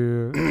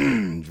 Yeah.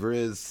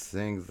 Driz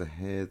sings the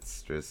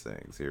hits. Driz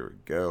sings. Here we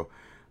go.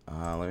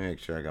 Let me make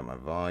sure I got my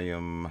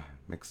volume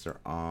mixer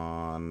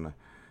on.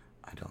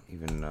 I don't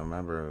even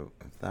remember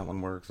if that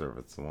one works or if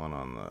it's the one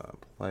on the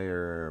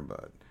player,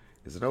 but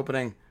is it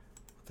opening?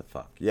 What the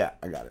fuck? Yeah,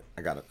 I got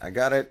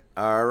it.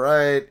 All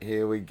right,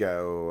 here we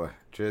go.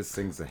 Driz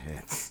sings the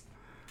hits.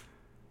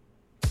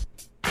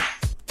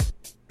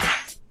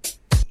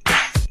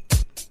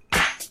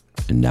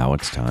 And now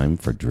it's time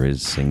for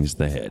Driz Sings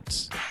the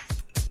Hits.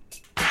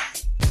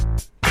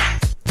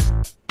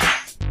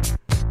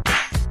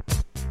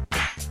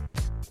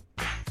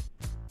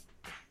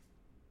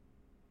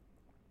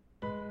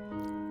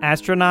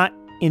 Astronaut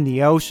in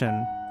the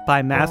Ocean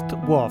by Masked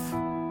Wolf.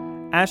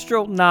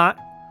 Astronaut,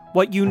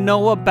 what you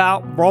know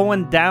about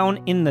rolling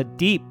down in the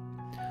deep.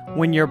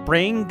 When your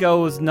brain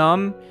goes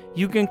numb,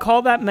 you can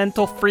call that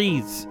mental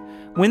freeze.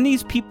 When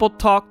these people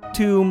talk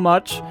too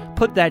much,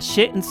 put that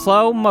shit in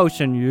slow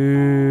motion.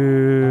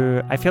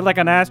 Yeah. I feel like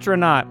an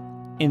astronaut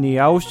in the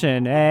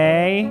ocean,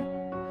 eh?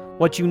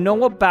 What you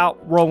know about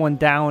rolling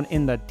down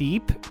in the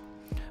deep?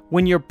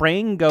 When your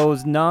brain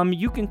goes numb,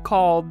 you can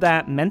call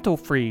that mental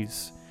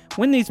freeze.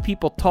 When these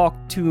people talk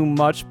too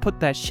much, put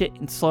that shit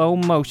in slow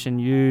motion.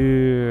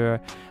 Yeah.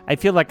 I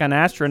feel like an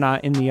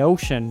astronaut in the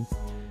ocean.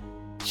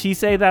 She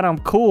say that I'm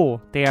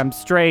cool, damn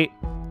straight.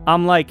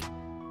 I'm like,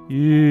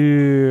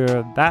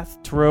 yeah, that's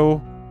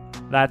true.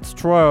 That's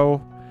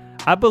true.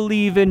 I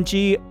believe in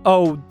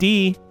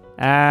G-O-D.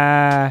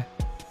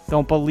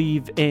 Don't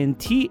believe in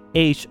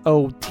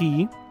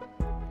T-H-O-T.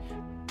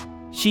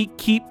 She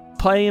keep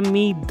playing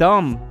me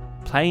dumb.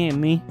 Playing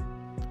me.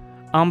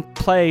 I'm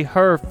play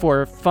her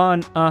for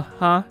fun,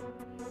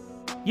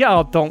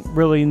 Y'all don't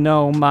really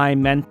know my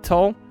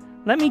mental.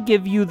 Let me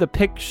give you the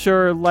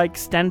picture like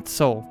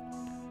stencil.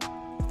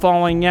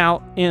 Falling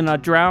out in a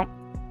drought.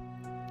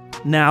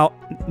 Now,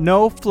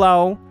 no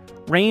flow.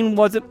 Rain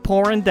wasn't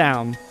pouring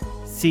down.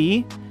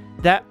 See?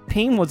 That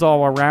pain was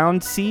all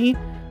around. See?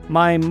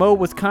 My mo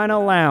was kinda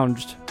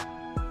lounged.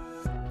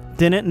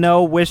 Didn't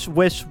know which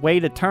way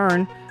to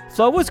turn.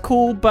 So it was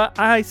cool, but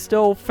I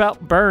still felt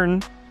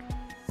burn.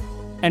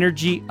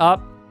 Energy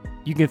up.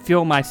 You can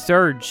feel my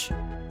surge.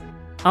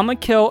 I'ma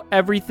kill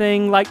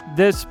everything like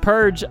this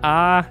purge.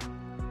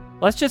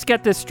 Let's just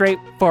get this straight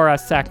for a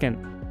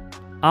second.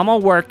 I'ma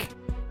work,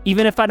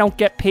 even if I don't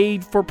get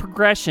paid for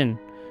progression.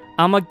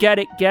 I'ma get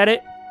it?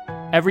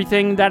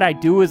 Everything that I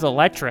do is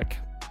electric.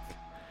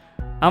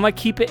 I'ma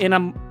keep it in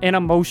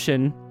a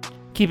motion.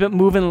 Keep it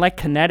moving like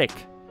kinetic.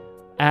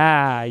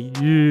 Yeah.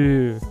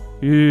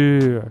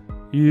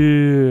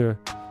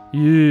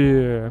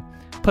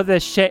 Put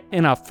this shit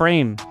in a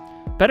frame.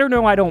 Better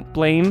know I don't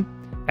blame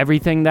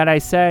everything that I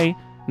say.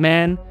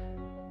 Man,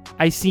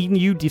 I seen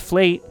you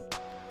deflate.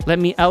 Let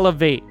me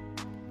elevate.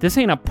 This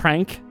ain't a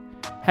prank.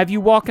 Have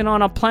you walking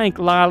on a plank?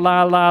 La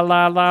la la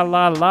la la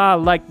la la.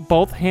 Like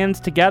both hands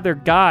together.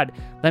 God,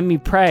 let me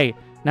pray.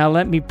 Now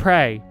let me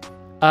pray.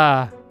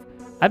 I've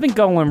been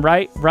going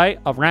right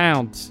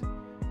around.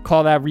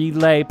 Call that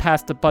relay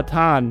past the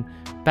baton.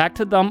 Back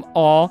to them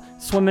all,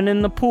 swimming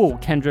in the pool.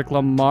 Kendrick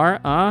Lamar,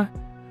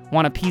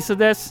 Want a piece of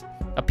this?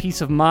 A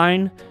piece of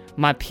mine?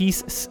 My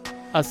piece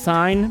a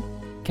sign?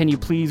 Can you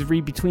please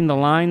read between the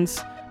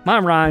lines? My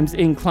rhyme's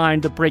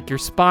inclined to break your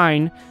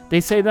spine.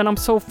 They say that I'm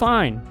so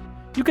fine.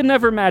 You can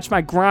never match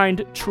my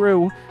grind,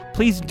 true.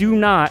 Please do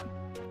not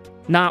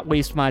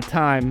waste my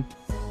time.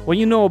 What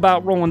you know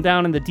about rolling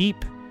down in the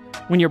deep?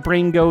 When your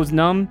brain goes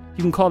numb,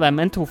 you can call that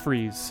mental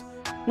freeze.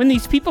 When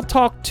these people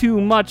talk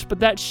too much, but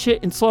that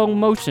shit in slow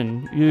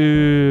motion.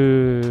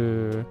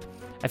 Yeah.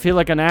 I feel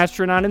like an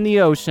astronaut in the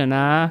ocean,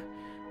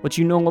 What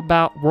you know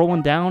about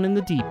rolling down in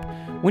the deep?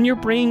 When your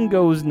brain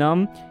goes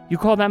numb, you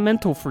call that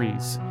mental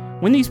freeze.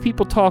 When these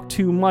people talk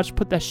too much,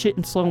 put that shit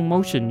in slow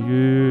motion.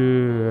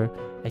 Yeah.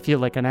 I feel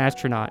like an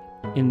astronaut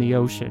in the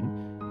ocean.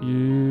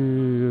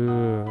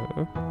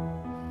 Yeah.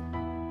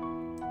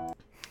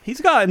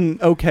 He's gotten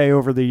okay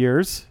over the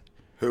years.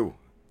 Who?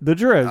 The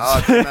Driz.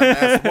 Oh,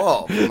 Mass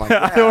Wolf. Oh my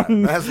God.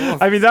 Mass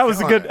Wolf. I mean, that was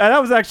a good. That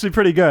was actually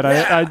pretty good.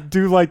 Yeah. I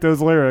do like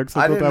those lyrics.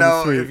 I didn't that know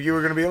was sweet. if you were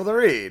going to be able to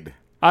read.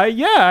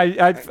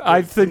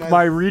 I think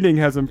my reading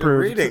has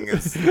improved. Your reading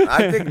is.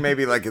 I think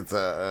maybe like it's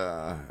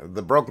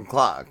the broken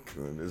clock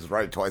is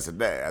right twice a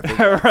day. I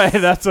think right,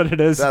 that's what it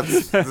is.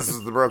 This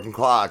is the broken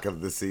clock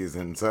of the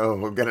season. So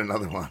we'll get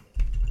another one.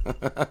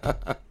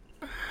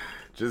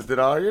 You did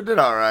all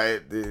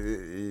right.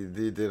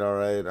 You did all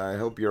right. I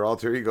hope your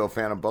alter ego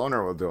Phantom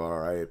Boner will do all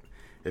right.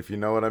 If you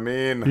know what I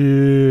mean.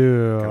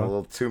 Yeah. Got a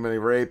little too many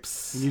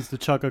rapes. He needs to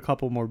chuck a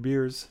couple more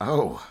beers.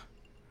 Oh.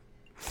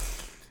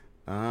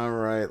 All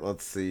right.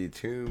 Let's see.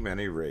 Too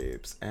many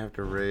rapes.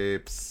 After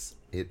rapes,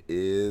 it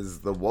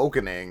is the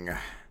wokening.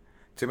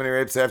 Too many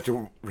rapes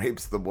after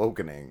rapes, the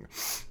wokening.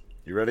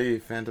 You ready,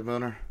 Phantom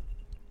Boner?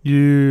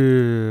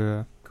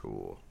 Yeah.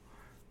 Cool.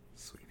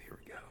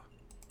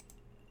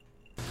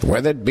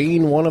 With it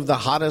being one of the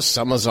hottest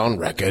summers on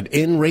record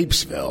in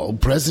Rapesville,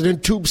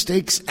 President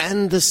Tubestakes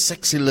and the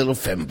sexy little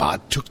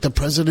fembot took the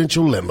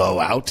presidential limo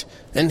out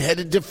and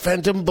headed to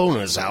Phantom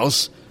Boner's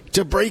house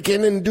to break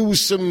in and do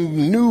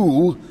some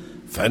new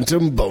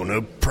Phantom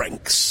Boner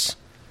pranks.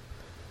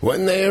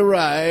 When they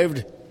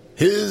arrived,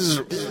 his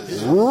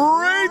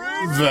rape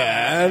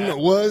van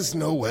was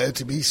nowhere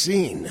to be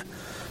seen.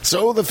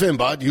 So the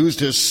fembot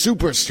used his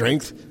super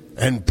strength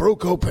and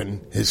broke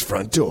open his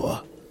front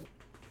door.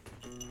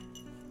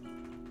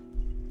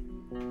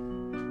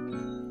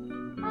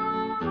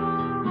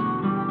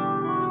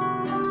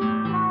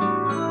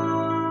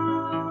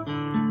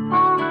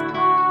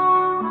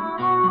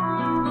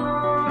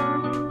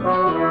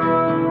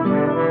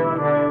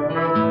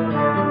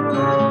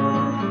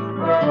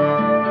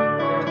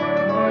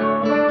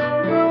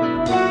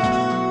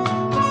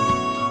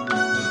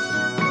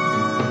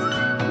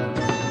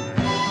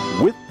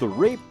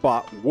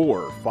 Rapebot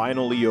war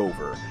finally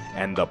over,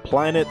 and the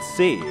planet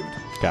saved,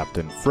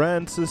 Captain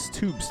Francis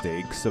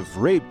Tubestakes of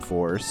Rape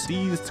Force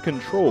seized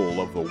control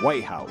of the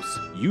White House,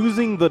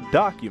 using the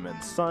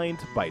documents signed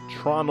by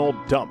Tronald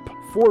Dump,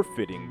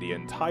 forfeiting the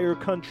entire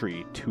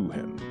country to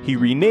him. He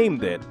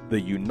renamed it the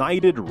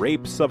United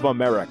Rapes of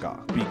America,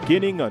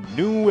 beginning a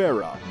new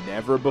era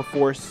never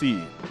before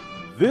seen.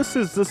 This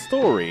is the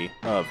story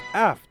of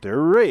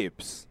After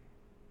Rapes.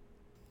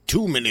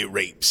 Too Many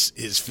Rapes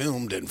is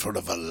filmed in front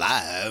of a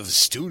live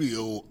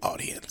studio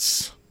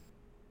audience.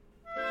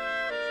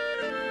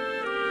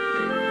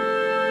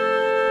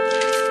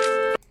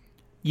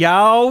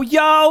 Yo,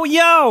 yo,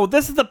 yo!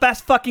 This is the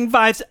best fucking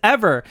vibes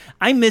ever.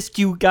 I missed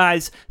you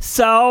guys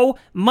so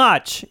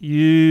much.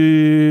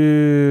 Yeah.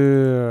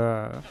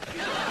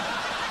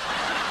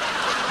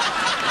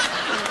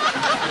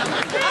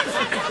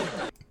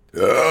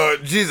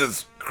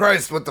 Jesus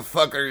Christ, what the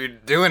fuck are you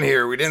doing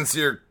here? We didn't see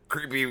your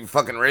creepy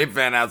fucking rape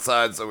van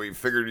outside, so we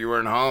figured you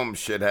weren't home,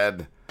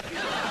 shithead.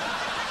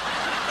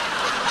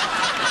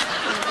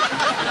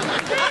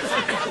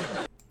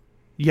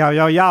 Yo,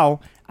 yo, yo.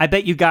 I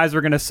bet you guys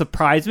were gonna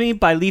surprise me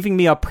by leaving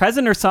me a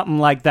present or something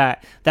like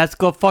that. That's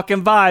good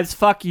fucking vibes.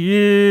 Fuck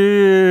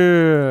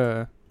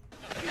yeah.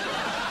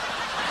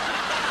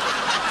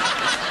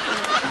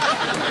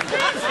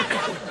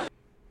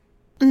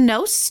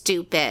 No,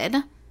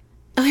 stupid.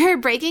 We were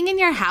breaking in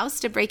your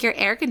house to break your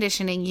air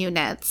conditioning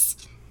units.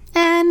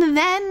 And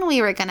then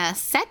we were gonna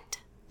set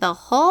the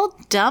whole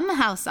dumb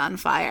house on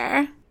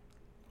fire.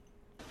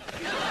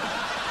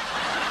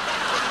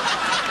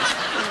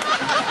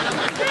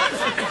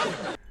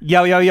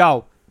 Yo, yo,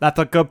 yo. That's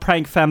a good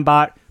prank,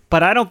 Fembot.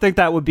 But I don't think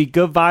that would be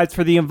good vibes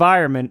for the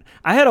environment.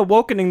 I had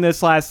Awakening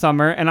this last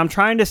summer, and I'm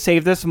trying to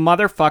save this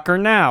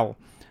motherfucker now.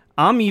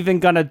 I'm even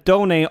gonna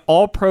donate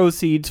all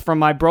proceeds from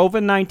my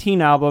Broven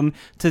 19 album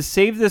to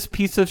save this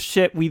piece of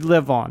shit we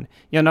live on.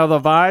 You know the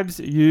vibes?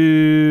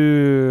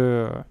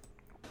 Yeah.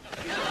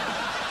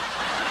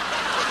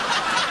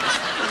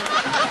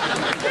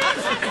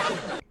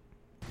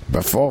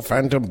 Before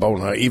Phantom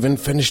Boner even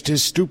finished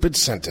his stupid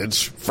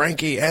sentence,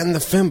 Frankie and the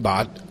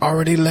Fembot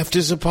already left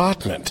his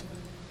apartment.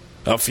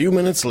 A few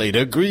minutes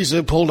later,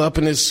 Greaser pulled up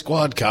in his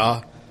squad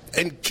car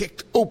and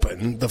kicked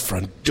open the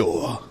front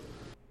door.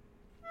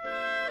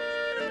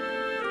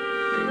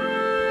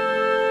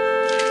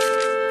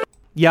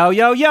 Yo,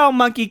 yo, yo,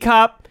 Monkey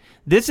Cop.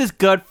 This is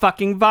good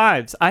fucking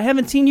vibes. I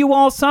haven't seen you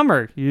all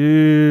summer.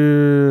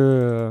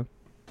 Yeah.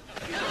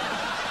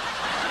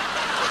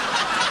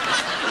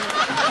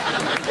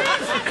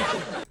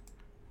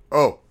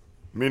 Oh,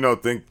 me no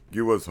think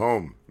you was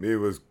home. Me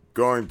was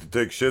going to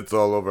take shits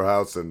all over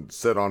house and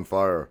set on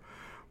fire.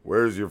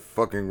 Where's your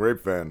fucking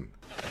rape van?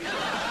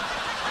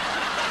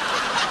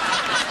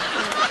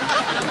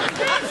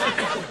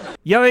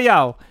 Yo, yo,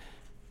 yo.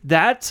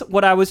 That's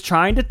what I was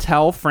trying to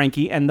tell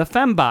Frankie and the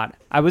Fembot.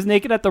 I was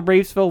naked at the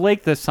Rapesville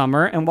Lake this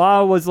summer, and while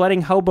I was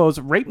letting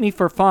hobos rape me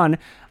for fun,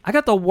 I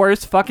got the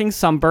worst fucking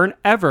sunburn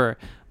ever.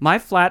 My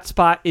flat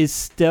spot is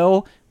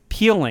still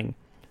peeling.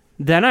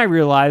 Then I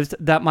realized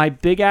that my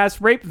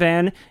big-ass rape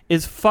van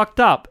is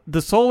fucked up,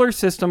 the solar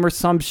system or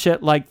some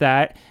shit like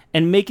that,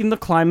 and making the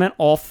climate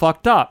all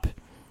fucked up.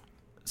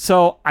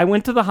 So I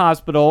went to the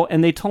hospital,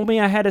 and they told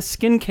me I had a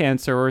skin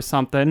cancer or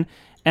something,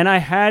 and I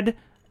had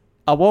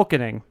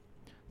Awakening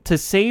to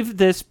save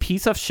this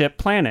piece of shit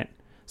planet.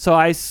 So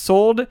I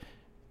sold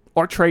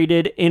or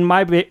traded in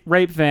my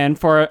rape van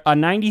for a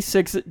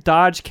 96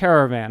 Dodge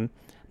Caravan.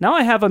 Now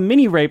I have a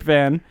mini rape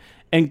van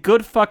and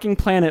good fucking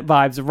planet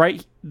vibes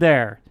right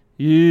there.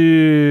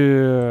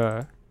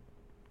 Yeah.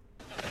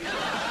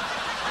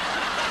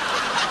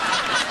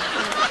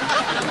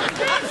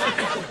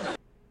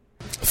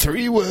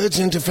 Three words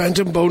into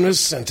Phantom Boner's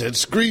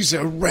sentence,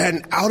 Greaser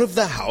ran out of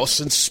the house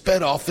and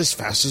sped off as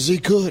fast as he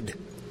could.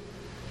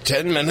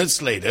 10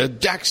 minutes later,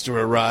 Daxter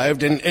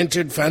arrived and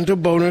entered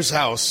Phantom Boner's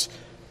house,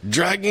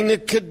 dragging a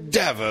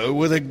cadaver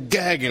with a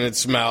gag in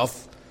its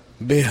mouth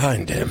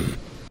behind him.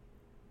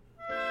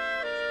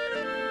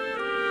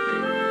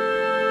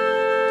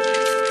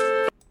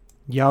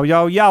 Yo,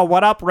 yo, yo,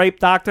 what up, rape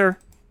doctor?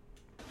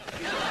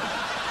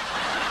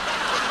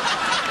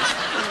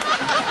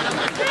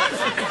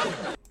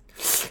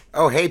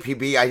 Oh, hey,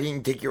 PB, I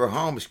didn't think you were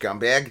home,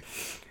 scumbag.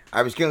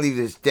 I was gonna leave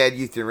this dead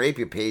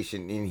euthanasia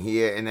patient in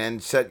here and then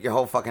set your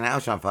whole fucking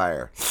house on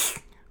fire.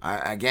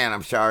 Again,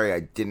 I'm sorry,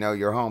 I didn't know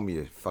you were home,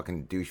 you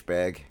fucking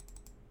douchebag.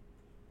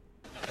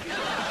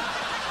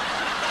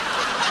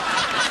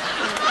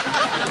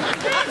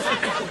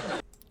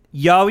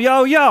 Yo,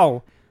 yo,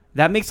 yo.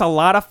 That makes a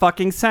lot of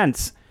fucking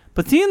sense.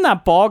 But seeing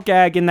that ball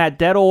gag in that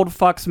dead old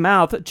fuck's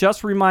mouth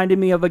just reminded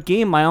me of a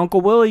game my Uncle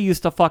Willie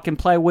used to fucking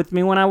play with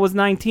me when I was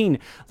 19.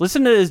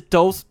 Listen to this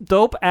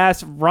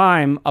dope-ass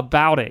rhyme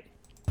about it.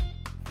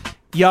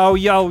 Yo,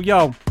 yo,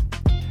 yo.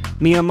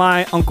 Me and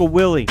my Uncle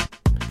Willie.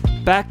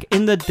 Back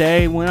in the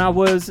day when I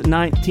was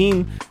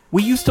 19,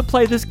 we used to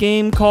play this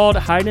game called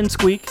Hide and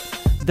Squeak.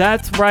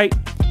 That's right.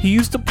 He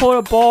used to put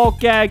a ball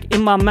gag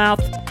in my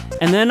mouth,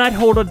 and then I'd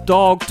hold a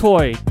dog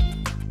toy.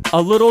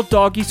 A little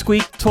doggy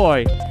squeak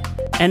toy.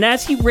 And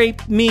as he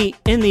raped me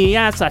in the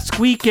ass, I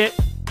squeak it.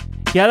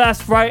 Yeah,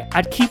 that's right,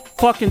 I'd keep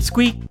fucking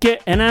squeak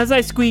it. And as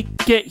I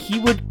squeak it, he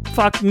would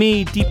fuck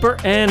me deeper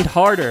and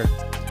harder.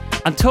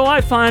 Until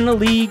I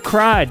finally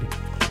cried.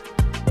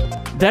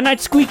 Then I'd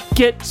squeak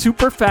it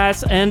super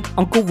fast and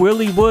Uncle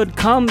Willie would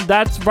come.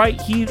 That's right,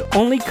 he'd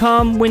only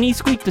come when I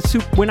squeaked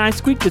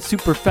it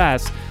super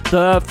fast.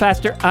 The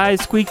faster I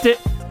squeaked it,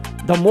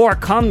 the more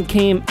cum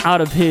came out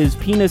of his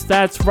penis.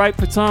 That's right,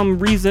 for some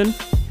reason.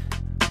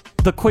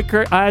 The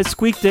quicker I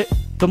squeaked it,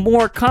 the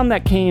more cum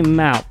that came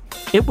out.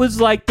 It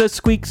was like the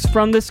squeaks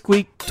from the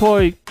squeak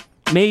toy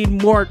made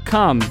more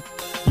cum.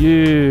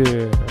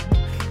 Yeah.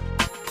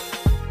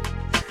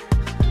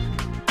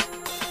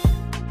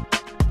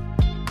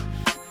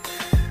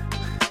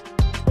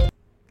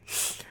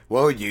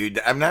 Whoa,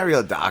 dude. I'm not a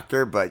real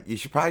doctor, but you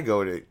should probably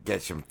go to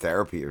get some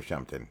therapy or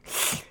something.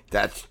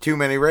 That's too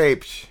many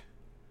rapes.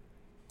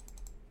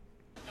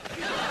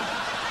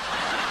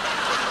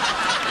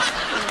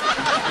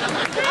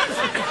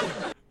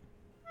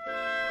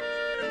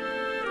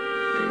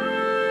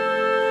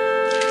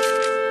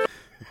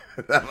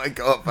 That might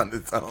go up on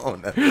its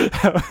own.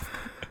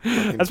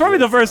 That's probably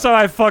the first time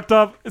I fucked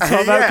up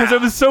saw that because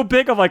it was so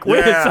big. I'm like,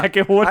 wait a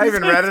second. What I is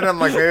even this? read it. I'm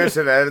like, maybe I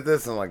should edit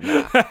this. I'm like,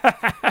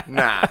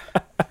 nah.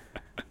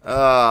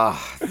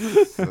 Oh,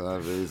 that's no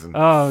reason.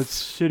 Oh,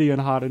 it's shitty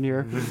and hot in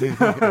here.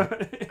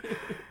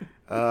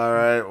 All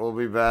right, we'll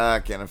be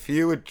back in a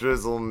few with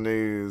drizzle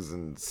news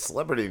and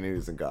celebrity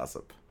news and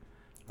gossip.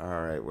 All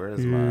right,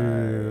 where's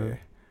my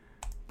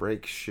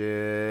break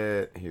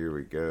shit? Here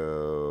we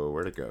go.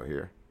 Where'd it go?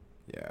 Here.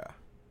 Yeah,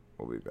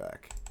 we'll be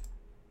back.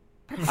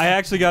 I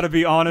actually got to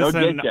be honest,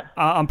 They'll and get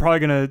I'm probably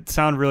going to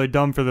sound really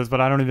dumb for this,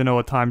 but I don't even know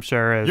what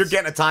timeshare is. You're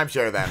getting a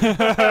timeshare then.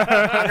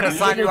 I'm going to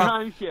sign you up.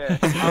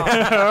 Timeshare.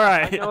 All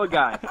right. I know a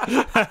guy.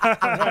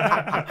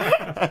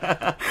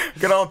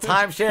 Good old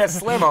timeshare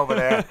Slim over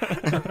there.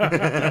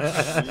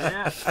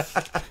 Yeah.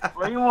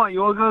 What do you want?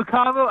 You want to go to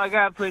Cabo? I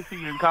got a place for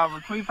you in Cabo.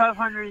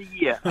 $2,500 a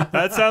year.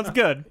 That sounds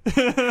good.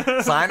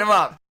 Sign him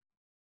up.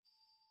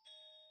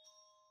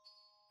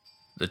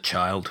 The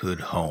childhood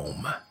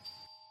home.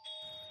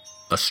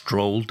 A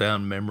stroll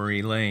down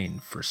memory lane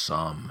for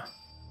some.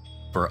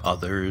 For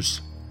others,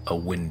 a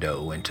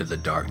window into the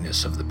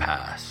darkness of the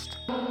past.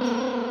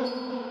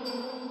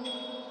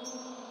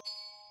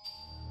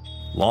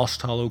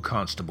 Lost Hollow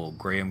Constable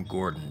Graham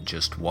Gordon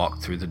just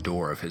walked through the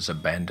door of his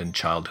abandoned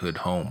childhood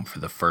home for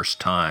the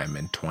first time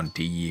in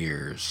 20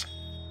 years.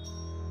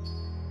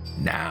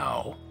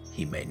 Now,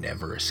 he may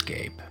never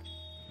escape.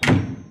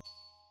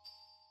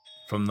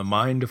 From the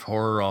mind of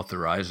horror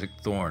author Isaac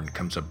Thorne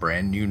comes a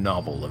brand new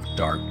novel of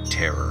dark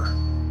terror.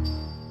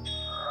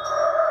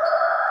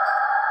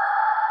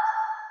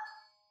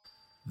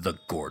 The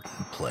Gordon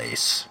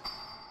Place.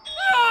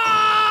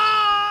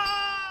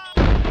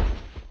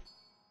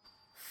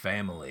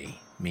 Family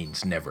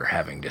means never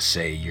having to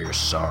say you're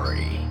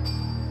sorry.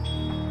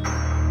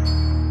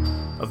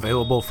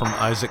 Available from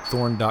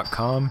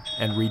isaacthorne.com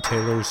and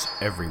retailers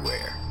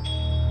everywhere.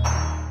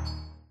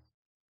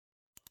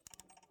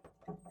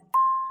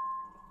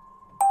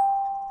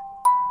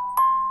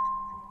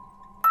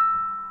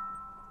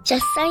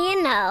 Just so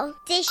you know,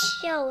 this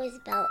show is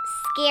about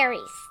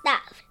scary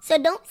stuff. So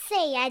don't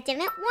say I didn't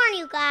warn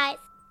you guys.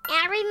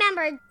 And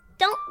remember,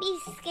 don't be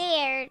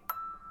scared.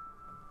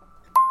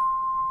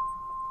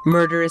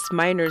 Murderous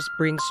Minors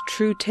brings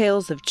true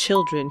tales of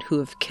children who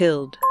have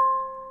killed.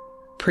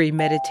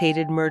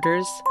 Premeditated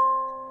murders,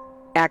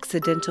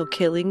 accidental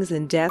killings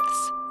and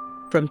deaths,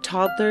 from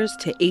toddlers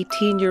to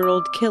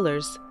 18-year-old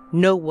killers,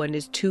 no one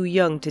is too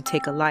young to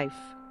take a life.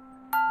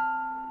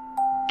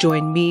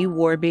 Join me,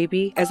 War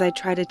Baby, as I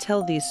try to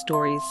tell these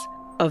stories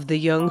of the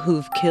young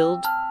who've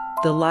killed,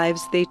 the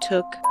lives they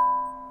took,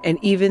 and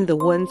even the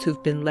ones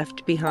who've been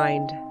left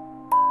behind.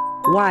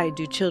 Why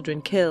do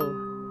children kill?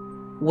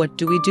 What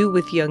do we do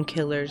with young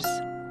killers?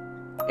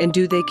 And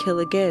do they kill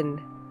again?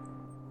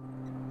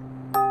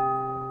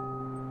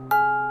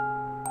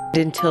 And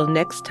until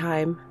next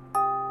time,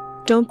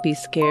 don't be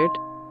scared.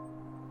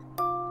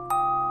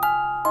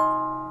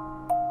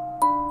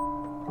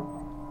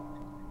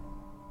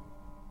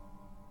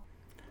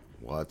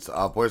 What's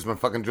up? Where's my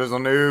fucking drizzle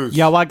news?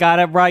 Yo, I got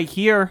it right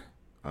here.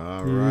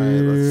 All right,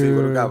 let's see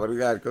what we got. What do we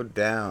got? Go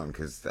down,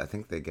 because I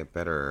think they get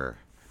better,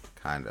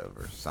 kind of,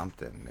 or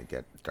something. They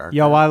get darker.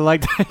 Yo, I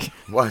like that.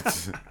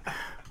 What?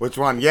 Which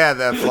one? Yeah,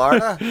 the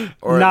Florida?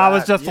 Or no, I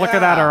was just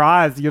looking at her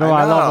eyes. You know,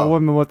 I love a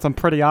woman with some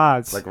pretty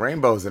eyes. Like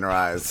rainbows in her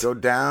eyes. Go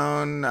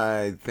down.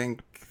 I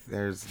think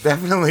there's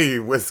definitely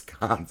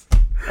Wisconsin.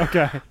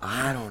 Okay.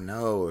 I don't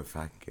know if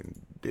I can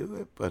do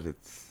it, but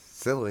it's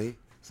silly.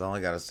 That's all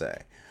I got to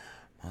say.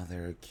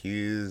 Mother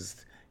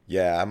accused.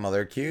 Yeah,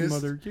 mother accused.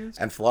 Mother accused.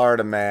 And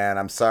Florida man.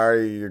 I'm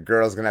sorry, your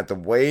girl's going to have to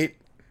wait.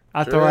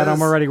 That's all right.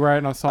 I'm already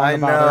writing a song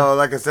about her. I know.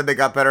 Like I said, they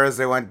got better as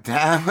they went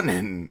down.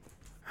 And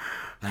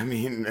I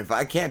mean, if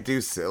I can't do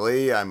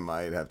silly, I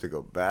might have to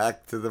go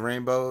back to the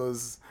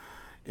rainbows.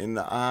 in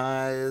the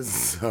eyes.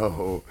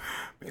 So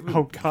maybe,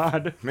 oh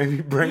God,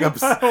 maybe bring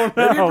up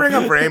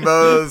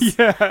rainbows.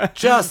 Yeah,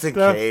 just in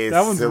case.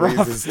 That one's Silly's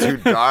rough. is too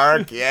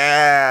dark.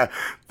 Yeah,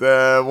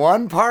 the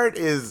one part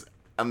is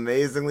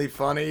amazingly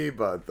funny,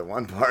 but the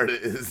one part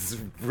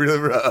is really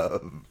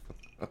rough.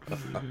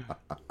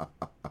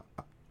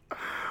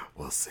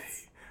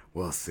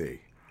 We'll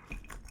see.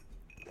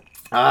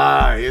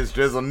 Here's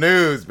Drizzle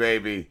News,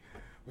 baby.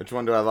 Which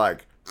one do I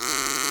like?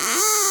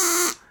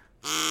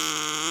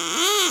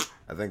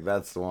 I think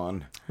that's the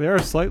one. They are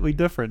slightly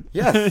different.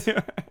 Yes.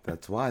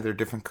 That's why they're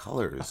different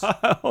colors.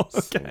 Oh, okay.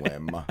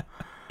 Slim.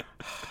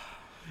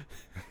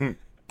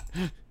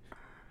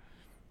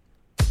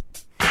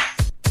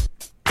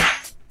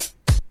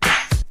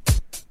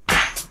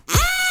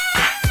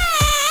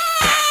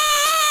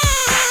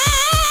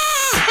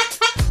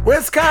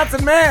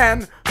 Wisconsin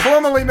man,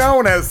 formerly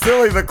known as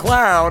Silly the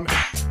Clown.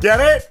 Get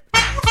it?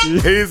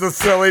 He's a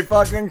silly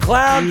fucking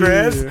clown,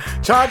 Driz.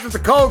 Charged with the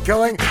cold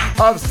killing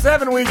of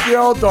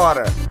 7-week-old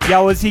daughter.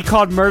 Yo, is he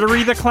called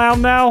Murdery the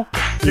Clown now?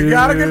 You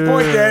got a good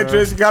point there,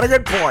 Driz. You got a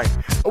good point.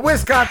 A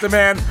Wisconsin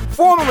man,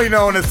 formerly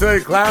known as Silly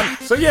the Clown,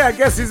 so yeah, I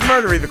guess he's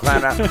Murdery the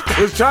Clown now,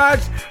 was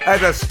charged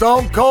at a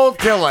stone-cold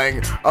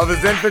killing of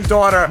his infant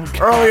daughter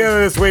earlier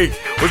this week.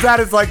 Was that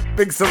his,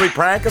 big silly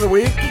prank of the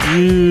week?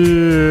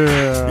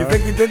 Yeah. You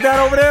think he did that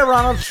over there?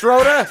 Ronald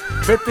Schroeder,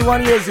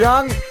 51 years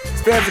young,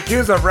 stands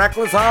accused of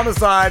reckless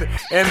homicide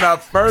in the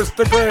first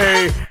degree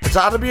and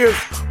child abuse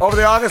over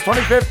the August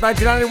 25th,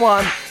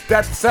 1991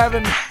 death of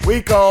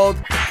 7-week-old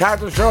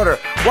Catherine Schroeder.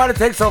 Why did it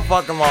take so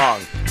fucking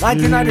long?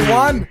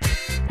 1991?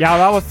 Yeah,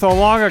 that was so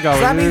long ago. So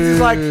that means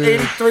he's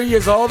 83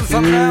 years old or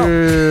something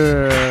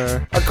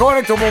now?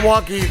 According to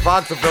Milwaukee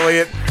Fox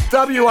affiliate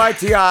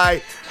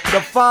WITI,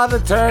 the father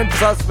turned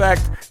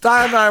suspect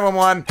dialed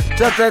 911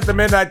 just after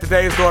midnight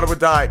today his daughter would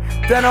die.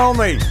 Then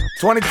only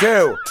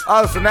 22.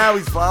 Oh, so now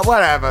he's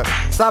whatever.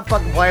 Stop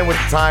fucking playing with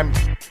the time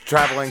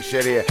traveling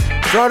shit here.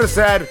 Schroeder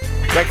said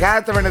that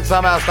Catherine had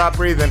somehow stopped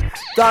breathing.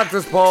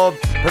 Doctors pulled,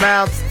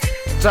 pronounced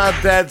child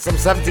dead some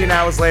 17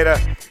 hours later.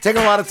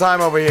 Taking a lot of time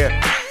over here.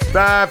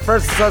 The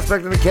first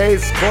suspect in the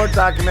case, court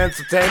documents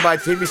obtained by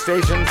TV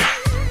stations,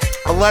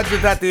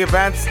 alleged that the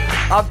events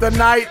of the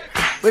night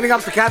leading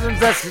up to Catherine's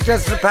death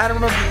suggested a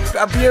pattern of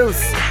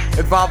abuse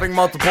involving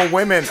multiple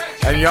women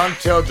and young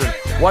children.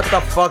 What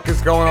the fuck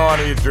is going on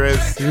here,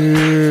 Driz?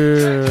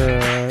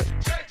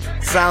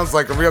 Sounds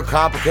like a real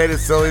complicated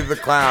Silly the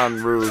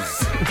Clown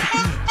ruse.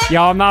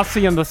 Yeah, I'm not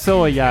seeing the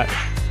silly yet.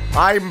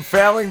 I'm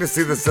failing to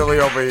see the silly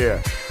over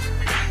here.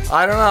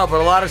 I don't know,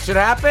 but a lot of shit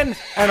happened,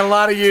 and a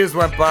lot of years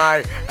went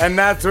by, and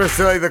that's where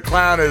Silly the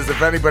Clown is,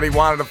 if anybody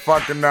wanted to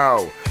fucking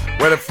know.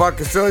 Where the fuck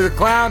is Silly the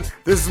Clown?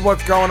 This is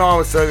what's going on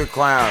with Silly the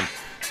Clown.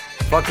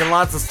 Fucking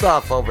lots of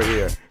stuff over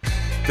here.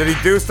 Did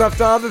he do stuff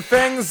to other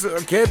things,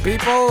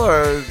 people,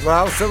 or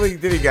how silly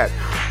did he get?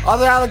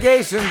 Other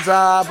allegations,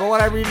 but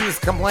what I read in this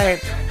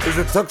complaint is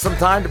it took some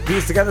time to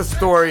piece together the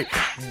story.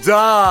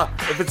 Duh!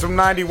 If it's from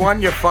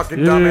 91, you fucking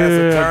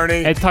dumbass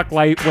attorney. It took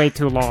way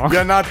too long.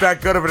 You're not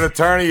that good of an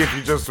attorney if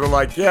you just were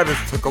like, yeah, this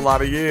took a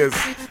lot of years.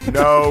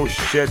 No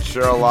shit,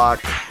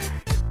 Sherlock.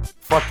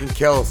 Fucking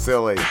kill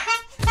Silly.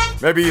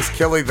 Maybe he's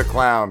Killy the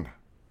Clown.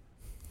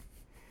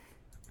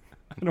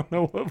 I don't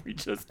know what we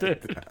just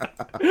did.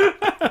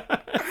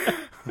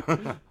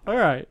 All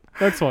right,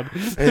 next one.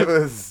 It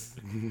was...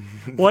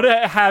 What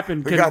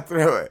happened? We got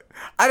through it.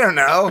 I don't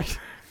know.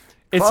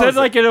 It said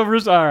like it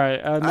was... All right.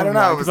 I don't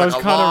know. It was like a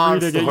long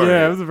story. It.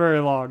 Yeah, it was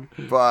very long.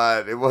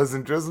 But it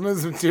wasn't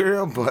Drizzle's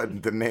material,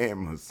 but the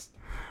name was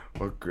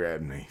what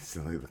grabbed me.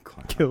 Silly the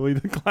Clown. Killy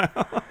the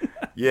Clown.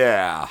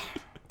 Yeah.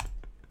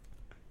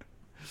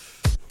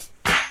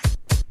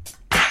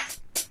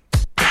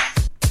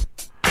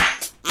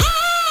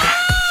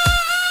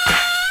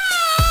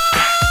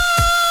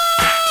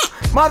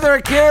 Mother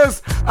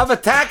accused of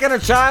attacking a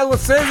child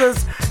with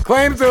scissors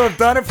claims to have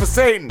done it for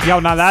Satan. Yo,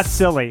 now that's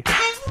silly.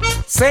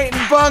 Satan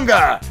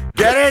Bunga.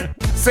 Get it?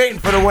 Satan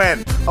for the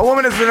win. A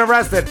woman has been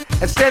arrested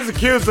and stands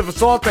accused of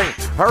assaulting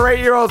her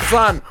 8-year-old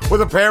son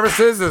with a pair of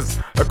scissors,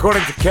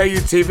 according to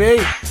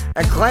KUTV,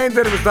 and claimed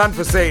that it was done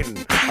for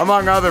Satan,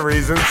 among other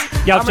reasons.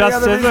 Yo,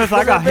 just scissors?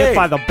 I got hit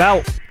by the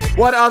belt.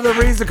 What other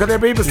reason could there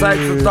be besides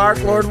the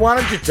Dark Lord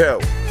wanted you to?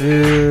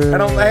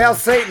 And hail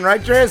Satan,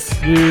 right, Driz?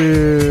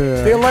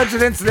 Yeah. The alleged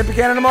incident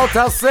began in a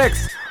Motel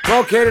 6,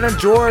 located in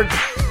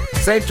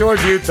St.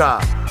 George,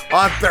 Utah,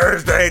 on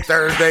Thursday,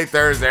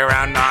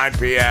 around 9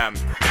 p.m.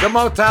 The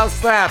motel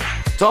staff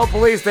told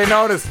police they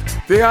noticed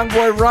the young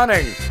boy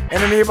running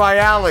in a nearby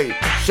alley,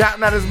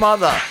 shouting at his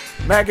mother,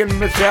 Megan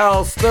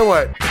Michelle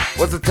Stewart,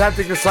 was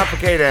attempting to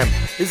suffocate him.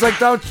 He's like,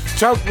 don't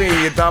choke me,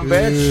 you dumb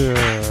bitch.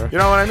 Yeah. You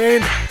know what I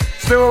mean?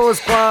 Stewart was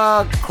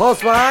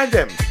close behind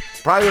him,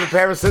 probably with a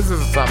pair of scissors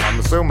or something, I'm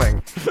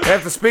assuming.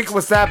 After speaking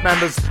with staff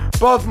members,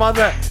 both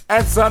mother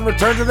and son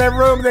returned to their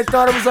room. They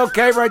thought it was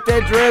okay right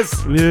there, Driz.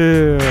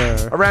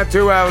 Yeah. Around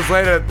 2 hours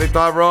later, they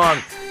thought wrong.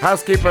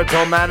 Housekeeper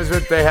told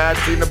management they had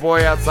seen the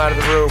boy outside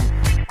of the room,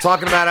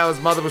 talking about how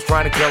his mother was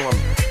trying to kill him.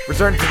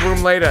 Returned to the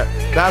room later,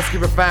 the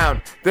housekeeper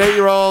found the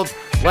 8-year-old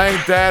laying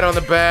dead on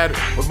the bed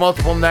with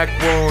multiple neck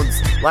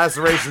wounds,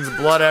 lacerations, and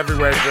blood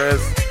everywhere,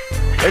 Driz.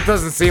 It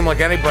doesn't seem like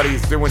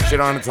anybody's doing shit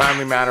on a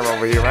timely manner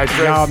over here, right,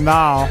 Driz?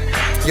 No.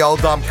 You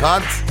old dumb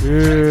cunt.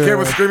 Yeah. Kid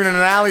was screaming in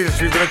an alley that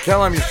she was going to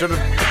kill him. You should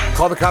have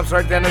called the cops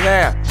right then and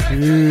there.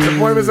 The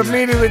boy was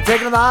immediately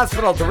taken to the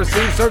hospital to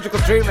receive surgical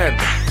treatment.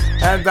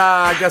 And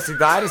I guess he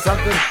died or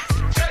something.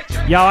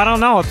 Yo, I don't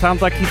know. It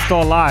sounds like he's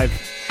still alive.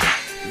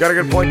 You got a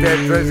good point there,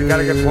 Triz. You got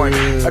a good point.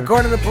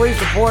 According to the police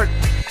report,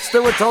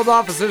 Stewart told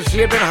officers she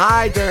had been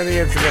high during the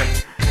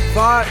incident.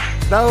 Thought,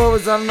 though it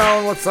was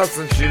unknown what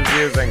substance she was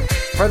using.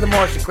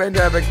 Furthermore, she claimed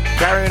to have been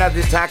carrying out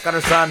the attack on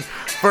her son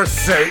for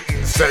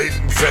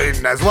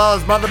Satan, as well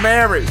as Mother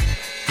Mary.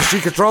 Does she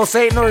control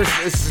Satan or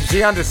is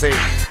she under Satan?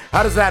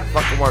 How does that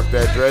fucking work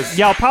there, Driz?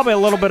 Yeah, probably a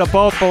little bit of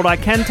both, but what I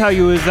can tell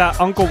you is that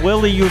Uncle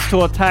Willie used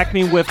to attack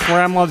me with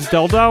Grandma's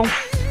dildo,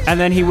 and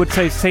then he would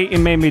say,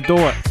 Satan made me do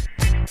it.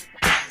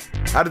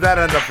 How did that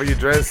end up for you,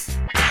 Driz?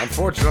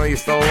 Unfortunately, you're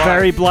still alive.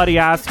 Very bloody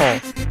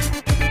asshole.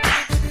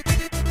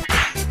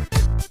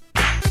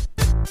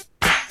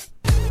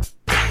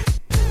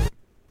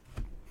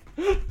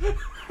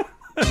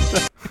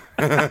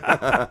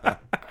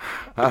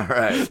 All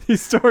right.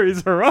 These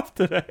stories are rough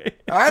today.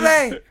 Are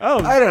they?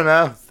 Oh, I don't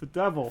know. It's the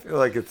devil. I feel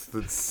like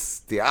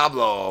it's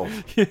Diablo.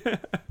 Yeah.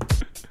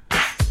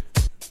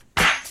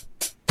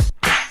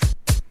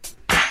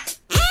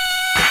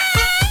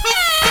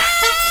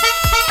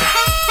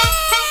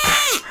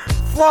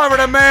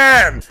 Florida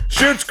man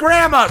shoots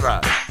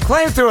grandmother.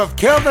 Claims to have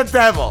killed the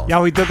devil.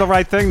 Yeah, we did the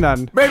right thing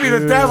then. Maybe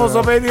the devil's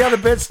obeyed the other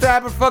bitch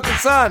stab her fucking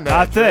son.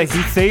 That's it.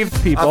 He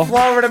saved people. A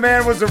Florida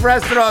man was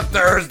arrested on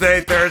Thursday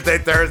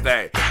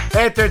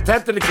after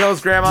attempting to kill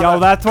his grandmother. Yo,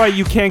 that's why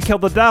you can't kill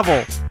the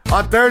devil.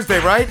 On Thursday,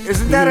 right?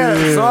 Isn't that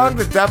a song?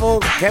 The devil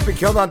can't be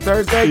killed on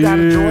Thursday down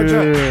in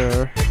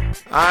Georgia?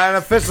 An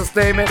official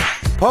statement.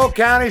 Polk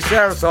County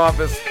Sheriff's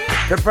Office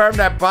confirmed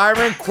that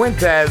Byron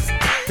Quintez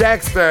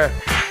Dexter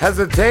has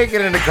been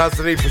taken into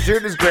custody for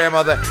shooting his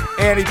grandmother,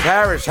 Annie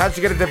Parrish. How'd she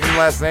get a different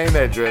last name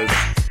there, Driz?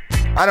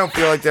 I don't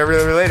feel like they're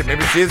really related.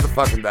 Maybe she is the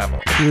fucking devil.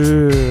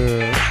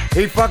 Yeah.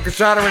 He fucking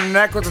shot her in the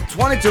neck with a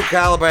 .22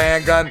 caliber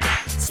handgun.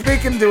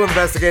 Speaking to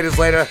investigators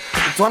later,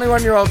 the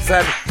 21-year-old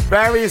said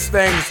various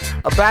things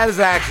about his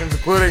actions,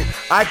 including,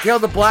 I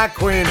killed the Black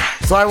Queen,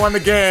 so I won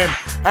the game,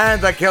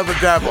 and I killed the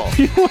devil.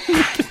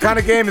 What kind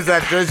of game is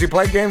that, Driz? You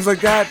play games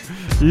like that?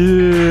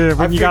 Yeah,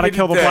 when you gotta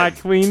kill the Black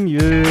Queen,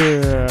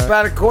 yeah.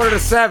 About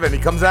 6:45, he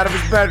comes out of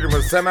his bedroom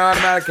with a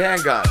semi-automatic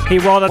handgun. He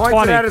rolled a 20.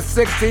 Pointed at his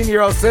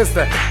 16-year-old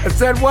sister and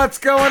said, "What's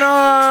going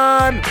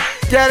on?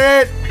 Get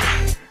it?"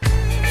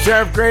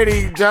 Sheriff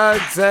Grady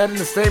Judd said in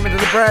a statement to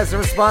the press, in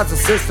response,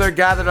 his sister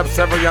gathered up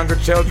several younger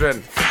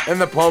children in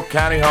the Polk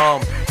County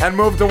home and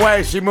moved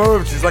away. She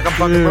moved. She's like, I'm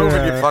fucking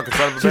moving, you fucking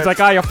son of a bitch. She's like,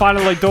 you're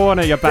finally doing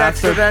it, you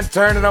Dexter bastard. then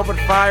turned and opened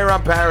fire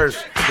on Parrish,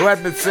 who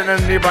had been sitting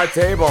at a nearby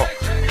table.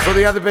 So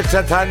the other bitch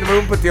had time to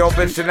move, but the old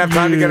bitch didn't have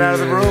time to get out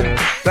of the room.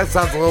 That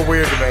sounds a little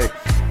weird to me.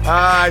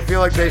 I feel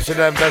like they should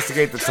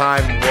investigate the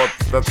time warp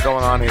that's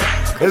going on here.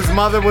 His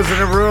mother was in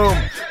a room,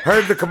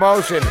 heard the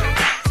commotion,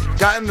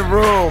 got in the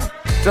room,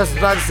 just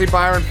about to see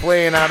Byron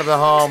fleeing out of the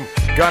home,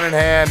 gun in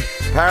hand.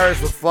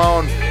 Parrish was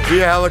flown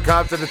via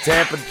helicopter to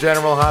Tampa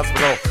General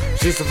Hospital.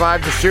 She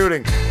survived the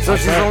shooting, so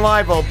she's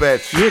alive, old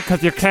bitch. Yeah,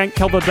 because you can't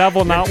kill the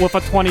devil not with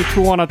a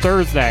 22 on a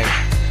Thursday.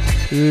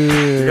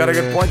 You got a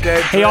good point,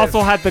 Dave. He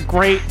also had the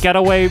great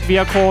getaway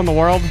vehicle in the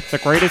world, the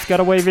greatest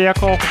getaway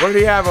vehicle. What did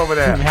he have over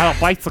there? He had a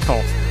bicycle.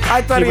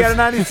 I thought he had a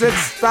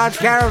 96 Dodge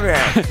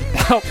Caravan.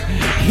 No,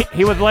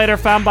 he was later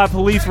found by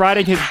police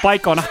riding his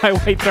bike on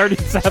Highway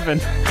 37.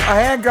 A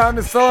handgun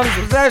is still in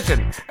his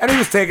possession, and he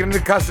was taken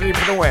into custody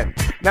for the win.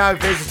 Now he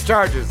faces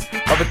charges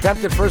of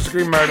attempted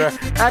first-degree murder,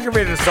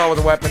 aggravated assault with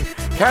a weapon,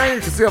 carrying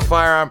a concealed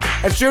firearm,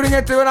 and shooting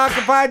into an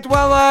occupied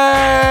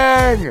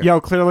dwelling! Yo,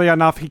 clearly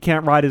enough, he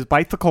can't ride his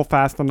bicycle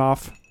fast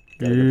enough.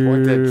 Got a good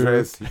point there,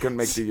 Triz. You couldn't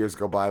make the years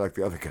go by like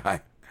the other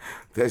guy.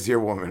 There's your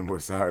woman. We're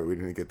sorry we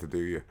didn't get to do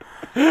you.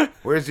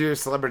 Where's your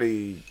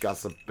celebrity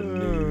gossip and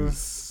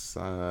news?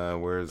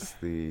 Where's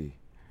the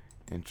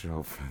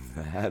intro for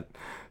that?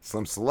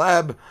 Slim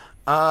Celeb.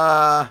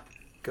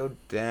 Go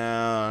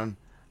down.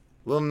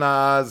 Lil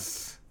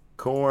Nas.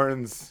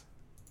 Corns.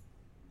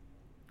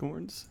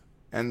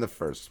 And the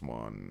first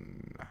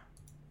one.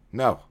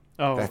 No.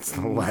 Oh, that's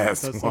the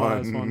last one. The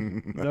last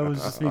one. That was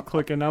just me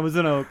clicking. I was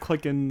in a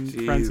clicking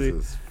frenzy.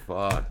 Jesus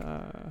fuck.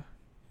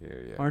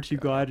 Aren't you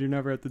glad you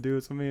never have to do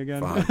this with me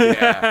again? Fuck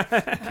yeah.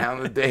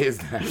 Count the days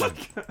now.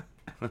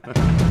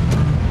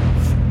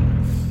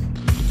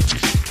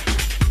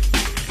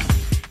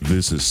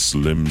 This is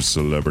Slim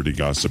Celebrity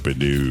Gossip and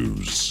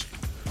News.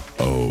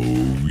 Oh,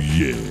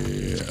 yeah.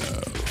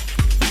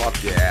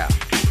 Fuck yeah.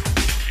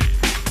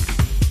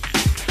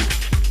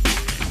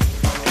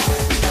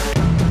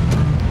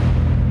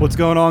 What's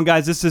going on,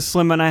 guys? This is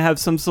Slim, and I have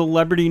some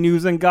celebrity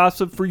news and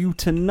gossip for you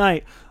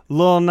tonight.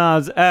 Lil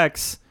Nas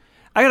X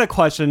I got a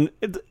question.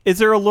 Is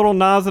there a Little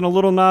Nas and a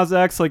Little Nas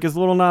X? Like, is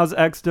Little Nas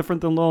X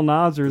different than Little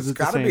Nas, or is it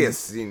the same? Gotta be a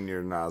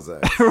senior Nas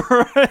X.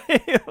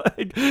 Right?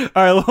 Like,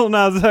 all right, Little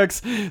Nas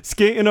X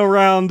skating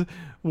around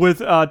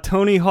with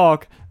Tony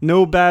Hawk.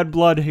 No bad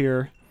blood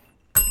here.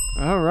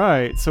 All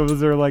right. So is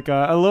there like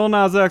a Lil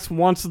Nas X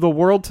wants the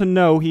world to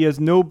know he has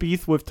no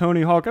beef with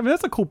Tony Hawk? I mean,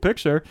 that's a cool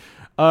picture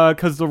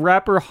because the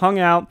rapper hung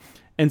out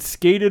and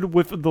skated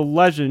with the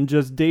legend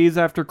just days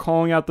after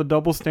calling out the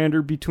double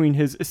standard between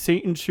his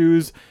Satan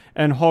shoes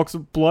and Hawk's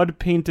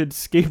blood-painted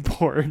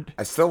skateboard.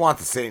 I still want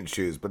the Satan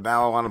shoes, but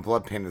now I want a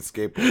blood-painted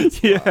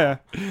skateboard. Yeah.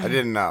 I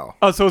didn't know.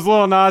 Oh, so is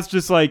Lil Nas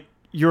just like,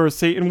 you're a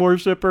Satan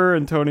worshiper,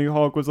 and Tony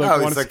Hawk was like, no,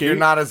 want he's to like, skate? you're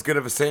not as good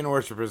of a Satan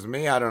worshiper as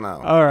me? I don't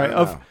know. All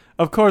right.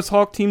 Of course,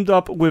 Hawk teamed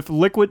up with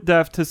Liquid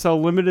Death to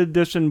sell limited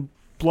edition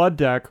Blood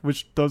Deck,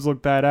 which does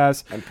look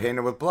badass. And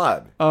painted with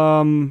blood.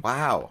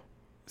 Wow.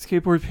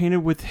 Skateboard painted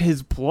with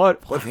his blood.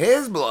 With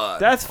his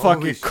blood. That's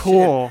fucking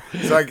cool.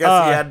 So I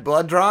guess he had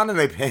blood drawn and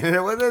they painted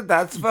it with it?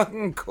 That's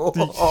fucking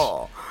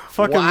cool.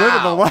 Fucking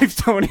living the life,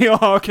 Tony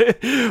Hawk,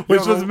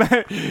 which was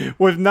met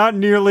with not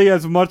nearly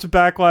as much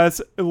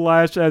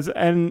backlash as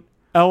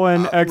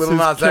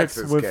LNX's kicks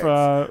with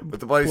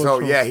the bloody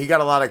soul. Yeah, he got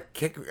a lot of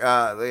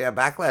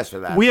backlash for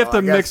that. We have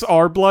to mix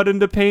our blood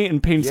into paint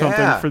and paint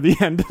something for the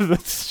end of the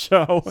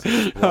show.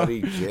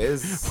 Bloody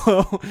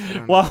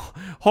jizz. While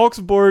Hawk's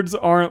boards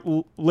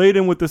aren't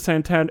laden with the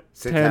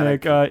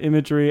satanic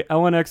imagery,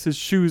 LNX's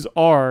shoes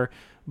are,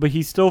 but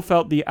he still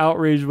felt the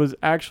outrage was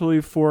actually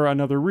for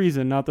another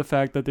reason, not the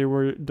fact that they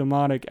were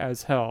demonic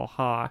as hell.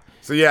 Ha.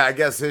 So yeah, I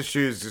guess his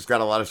shoes just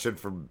got a lot of shit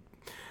for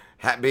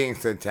being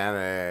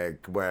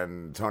satanic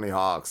when Tony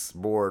Hawk's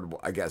board,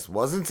 I guess,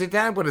 wasn't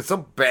satanic, but it's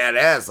so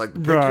badass. Like, the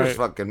picture's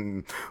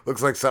fucking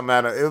looks like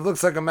something it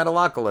looks like a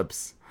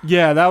Metalocalypse.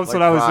 Yeah, that was like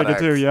what I was thinking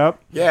too,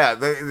 yep. Yeah,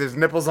 there's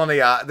nipples on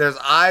the eye, there's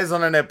eyes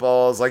on the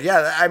nipples. Like,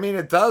 yeah, I mean,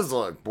 it does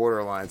look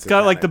borderline satanic. It's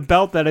got like the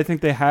belt that I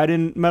think they had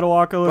in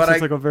Metalocalypse.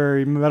 It's like a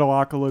very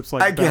Metalocalypse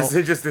like I belt. guess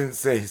they just didn't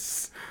say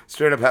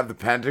straight up have the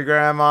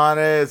pentagram on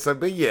it. So,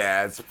 but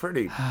yeah, it's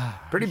pretty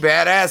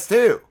badass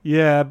too.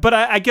 Yeah, but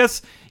I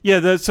guess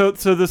so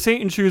the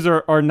Satan shoes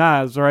are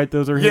Nas, right?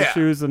 Those are his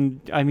shoes,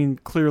 and I mean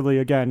clearly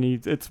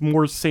again it's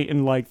more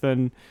Satan like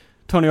than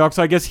Tony Hawk.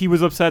 So I guess he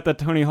was upset that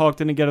Tony Hawk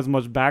didn't get as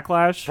much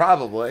backlash.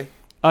 Probably.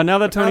 Now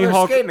that Tony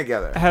Hawk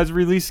together. has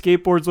released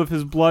skateboards with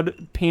his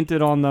blood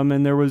painted on them,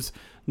 and there was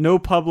no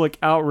public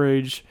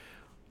outrage,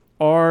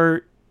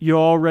 are you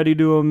all ready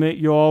to admit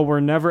you all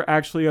were never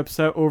actually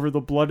upset over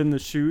the blood in the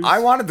shoes? I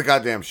wanted the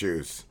goddamn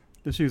shoes.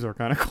 The shoes are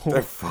kind of cool.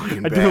 They're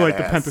fucking I do like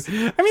the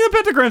pentagram. I mean, the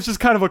pentagram's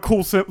just kind of a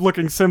cool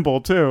looking symbol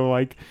too.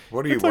 Like,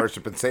 what are you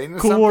worshiping, Satan or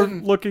cooler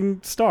something?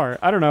 Looking star.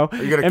 I don't know.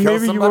 Are you gonna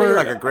kill somebody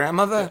like a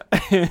grandmother?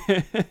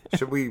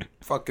 Should we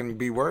fucking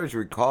be worried? Should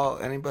we call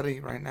anybody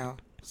right now,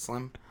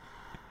 Slim?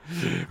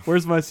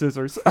 Where's my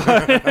scissors?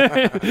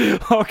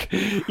 Hawk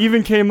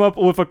even came up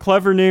with a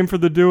clever name for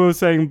the duo,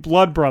 saying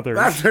Blood Brothers.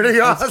 That's pretty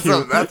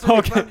awesome. That's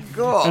pretty fucking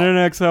cool. And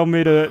then XL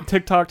made a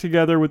TikTok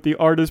together with the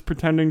artist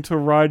pretending to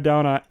ride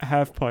down a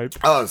half pipe.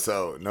 Oh,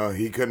 so no,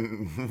 he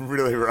couldn't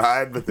really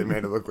ride, but they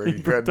made it look like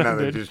he could. Now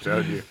they just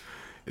showed you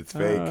it's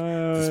fake.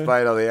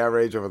 Despite all the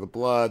outrage over the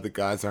blood, the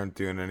guys aren't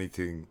doing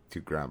anything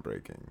too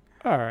groundbreaking.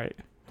 All right.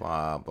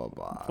 Blah blah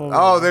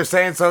blah. They're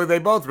saying so. They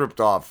both ripped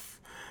off.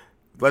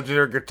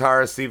 Legendary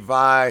guitarist Steve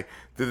Vai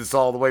did this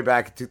all the way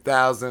back in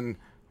 2000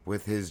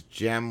 with his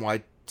Gem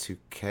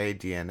Y2K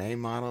DNA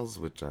models,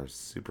 which are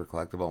super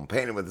collectible, and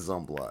painted with his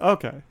own blood.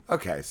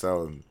 Okay,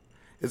 so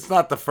it's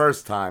not the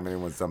first time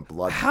anyone's done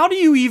blood. How do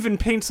you even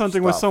paint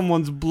something with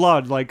someone's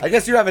blood? Like, I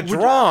guess you have it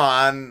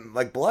drawn,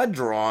 like blood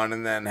drawn,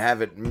 and then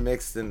have it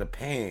mixed into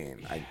paint.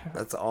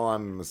 That's all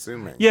I'm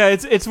assuming. Yeah,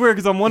 it's weird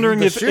because I'm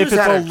wondering if it's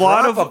a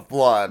lot of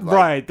blood. Like,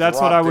 right,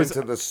 that's what I was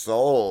into the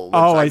soul.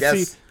 Oh, I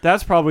see.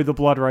 That's probably the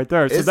blood right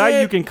there. So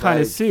that you can kind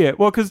of see it.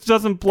 Well, because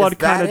doesn't blood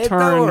kind of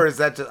turn? Or is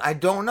that just? I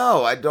don't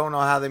know. I don't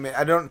know how they made.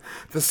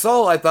 The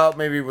soul I thought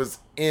maybe was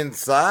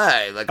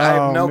inside. Like I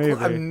have no clue. I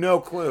have no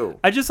clue.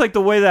 I just like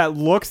the way that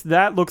looks.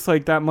 That looks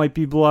like that might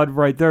be blood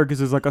right there because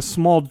there's like a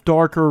small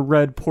darker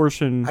red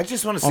portion. I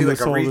just want to see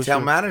like a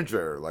retail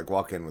manager like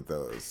walk in with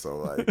those. So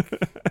like.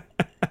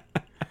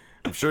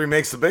 I'm sure he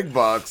makes the big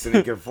bucks and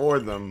he can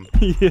afford them.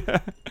 Yeah.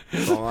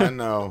 That's all I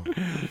know.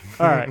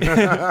 All right.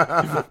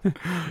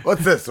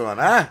 What's this one,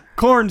 huh?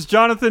 Korn's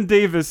Jonathan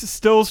Davis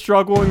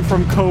struggling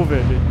from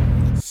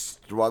COVID.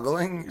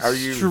 Struggling? Are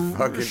you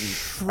fucking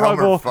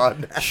struggling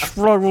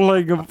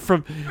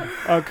from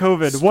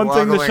COVID? One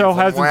thing the show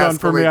hasn't done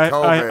for me,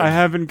 I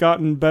haven't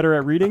gotten better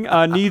at reading,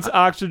 needs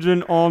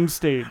oxygen on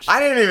stage. I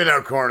didn't even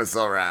know Korn is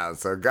still around,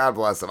 so God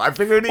bless him. I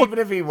figured even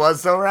if he was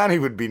still around, he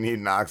would be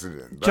needing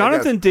oxygen. But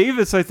Jonathan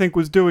Davis, I think,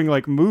 was doing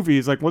like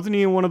movies. Like, wasn't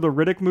he in one of the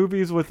Riddick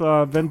movies with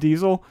Vin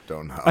Diesel?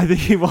 Don't know. I think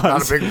he was.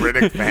 Not a big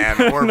Riddick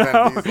fan or Vin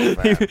Diesel fan.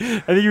 I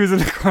think he was in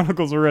the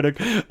Chronicles of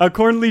Riddick.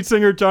 Korn lead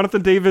singer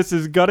Jonathan Davis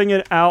is gutting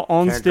it out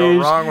on Can't stage. Go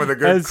wrong with a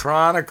good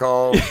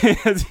chronicle.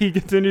 As he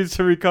continues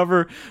to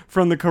recover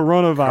from the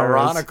coronavirus.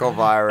 Chronicle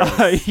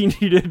virus. He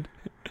needed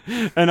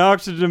an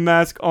oxygen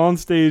mask on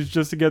stage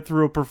just to get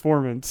through a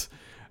performance.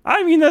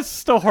 I mean, that's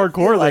still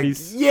hardcore,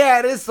 ladies. Yeah,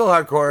 it is still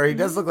hardcore. He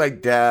does look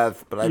like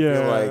death, but I Yeah.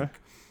 feel like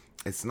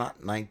it's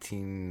not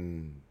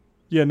 19.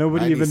 Yeah,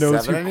 nobody even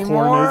knows who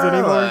anymore? Korn is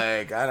anymore.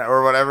 Like, I don't,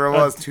 or whatever it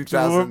was,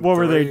 2000. What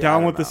were they,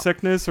 Down with the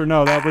Sickness? Or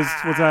no, that was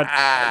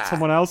that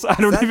someone else? I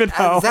don't even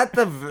know. Is that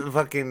the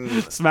fucking...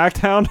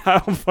 SmackDown? I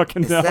don't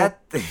fucking know. Is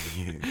that the...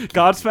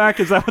 Godsmack?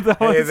 Is that what that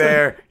was? Hey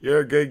there, you're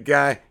a good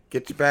guy.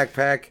 Get your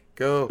backpack.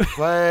 Go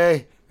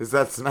play. Is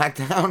that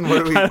SmackDown?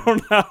 What are we... I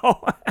don't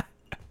know.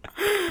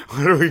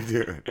 What are we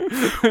doing? Wait.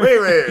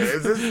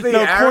 Is this the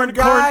Aaron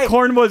guy?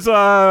 Korn was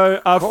a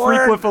Korn?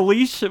 freak with a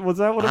leash. Was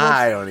that what it was?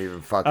 I don't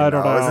even fucking I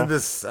don't know. Isn't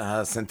this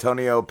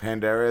Santonio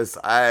Banderas?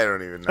 I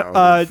don't even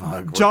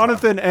know.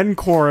 Jonathan and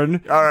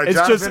Korn. All right, it's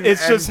Jonathan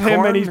just and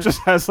him, and he Korn? just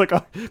has like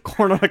a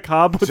corn on a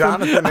cob. With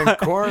Jonathan him. and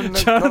Korn.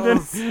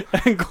 Jonathan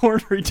and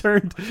Korn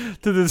returned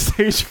to the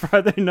stage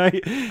Friday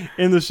night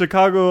in the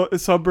Chicago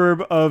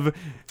suburb of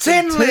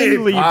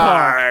Tinley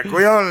Park.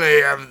 We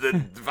only have the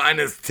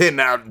finest tin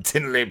out in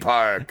Tinley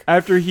Park.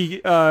 After he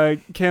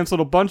canceled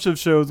a bunch of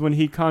shows when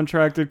he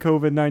contracted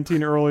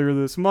COVID-19 earlier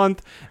this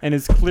month, and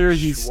it's clear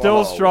he's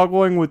still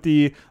struggling with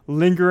the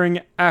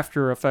lingering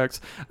after effects.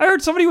 I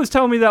heard somebody was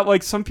telling me that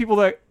like some people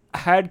that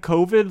had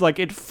COVID, like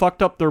it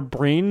fucked up their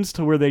brains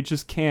to where they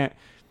just can't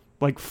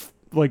like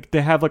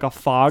they have like a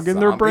fog in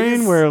their brain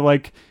Zombies? where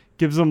like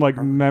gives them like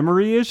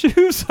memory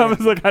issues. I was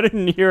like, I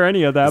didn't hear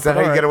any of that. Is that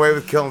but how you get away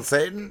with killing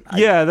Satan?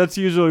 Yeah, that's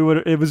usually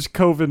what it was.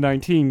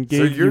 COVID-19 So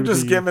gave you're you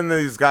just the- giving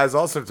these guys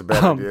all sorts of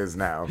bad ideas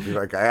now. Be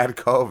like, I had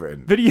COVID.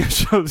 Video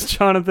shows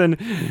Jonathan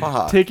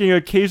taking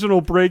occasional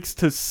breaks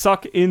to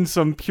suck in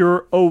some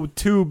pure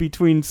O2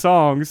 between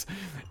songs,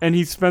 and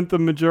he spent the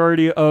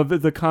majority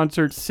of the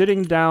concert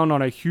sitting down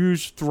on a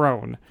huge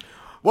throne.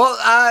 Well,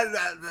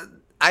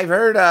 I've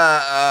heard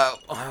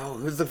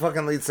who's the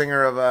fucking lead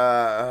singer of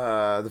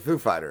the Foo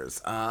Fighters?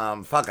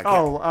 Fuck, I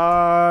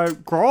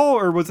can't. Grohl,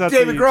 or was that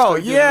David the-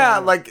 Grohl? Yeah,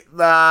 like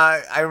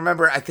I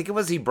remember. I think it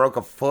was he broke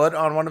a foot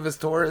on one of his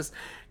tours,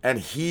 and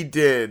he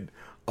did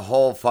a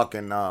whole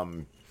fucking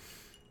an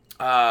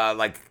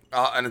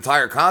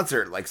entire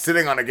concert, like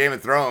sitting on a Game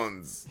of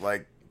Thrones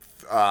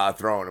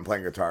throne and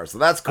playing guitar. So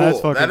that's cool. That's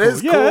fucking That cool.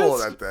 is Yeah, cool.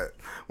 that's- That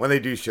when they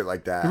do shit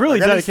like that, Really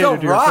like, and he still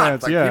dedicated to your rocked.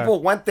 fans, Like yeah.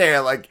 people went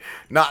there like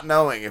not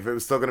knowing if it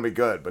was still gonna be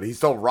good, but he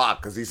still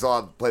rocked because he saw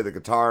him play the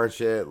guitar and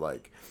shit.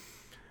 Like,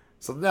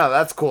 so no,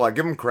 that's cool. I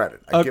give him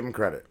credit.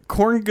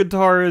 Korn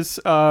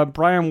guitarist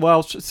Brian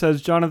Welsh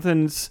says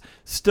Jonathan's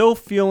still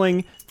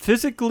feeling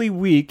physically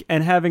weak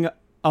and having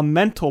a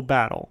mental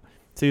battle.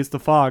 See, it's the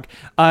fog.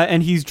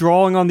 And he's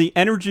drawing on the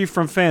energy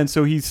from fans,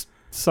 so he's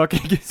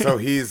sucking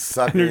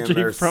in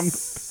their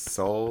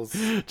souls.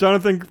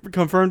 Jonathan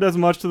confirmed as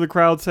much to the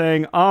crowd,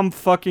 saying, I'm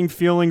fucking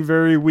feeling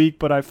very weak,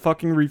 but I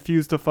fucking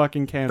refuse to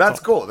fucking cancel.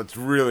 That's cool. That's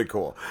really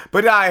cool.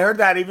 But yeah, I heard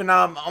that even,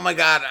 oh my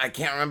God, I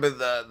can't remember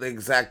the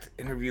exact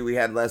interview we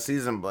had last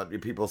season, but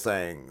people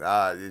saying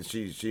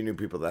she knew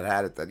people that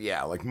had it, that,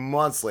 yeah, like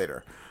months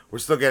later, we're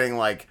still getting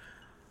like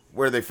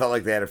where they felt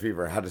like they had a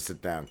fever, had to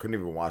sit down, couldn't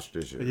even wash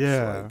dishes.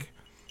 Yeah. Like,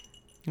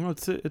 No,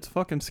 it's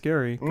fucking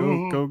scary.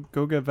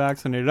 Go get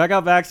vaccinated. I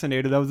got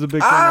vaccinated. That was a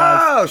big thing.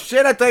 Oh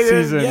shit! I thought you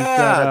season didn't. Yeah,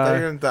 that, I thought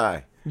you didn't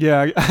die.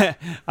 Yeah,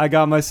 I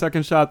got my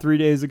second shot 3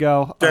 days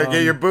ago. Get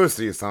your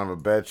booster, you son of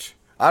a bitch.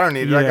 I don't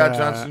need it. I got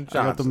Johnson I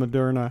got the Johnson.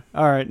 Moderna.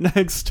 All right,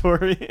 next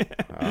story.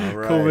 All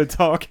right. COVID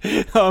talk.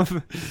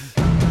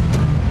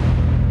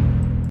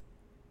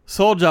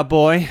 Soulja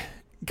Boy,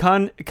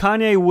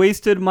 Kanye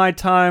wasted my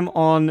time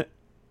on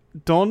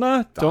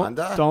Donda?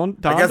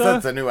 Donda? I guess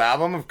that's a new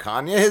album of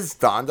Kanye's,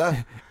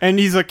 Donda. And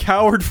he's a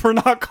coward for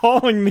not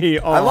calling me.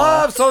 I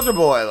love Soulja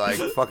Boy. Like,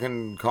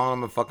 fucking calling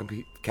him a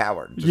fucking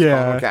coward. Just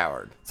call him a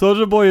coward.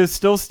 Soulja Boy is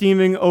still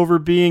steaming over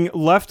being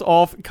left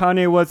off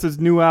Kanye West's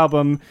new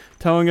album,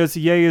 telling us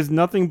Ye is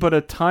nothing but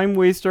a time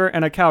waster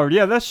and a coward.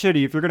 Yeah, that's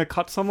shitty. If you're gonna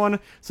cut someone,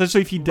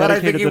 especially if he But I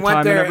dedicated think he the time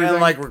went there and everything.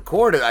 like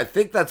recorded. I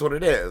think that's what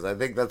it is.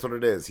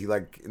 He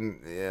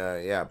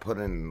put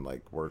in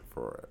like work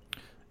for it.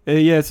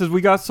 Yeah, it says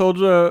we got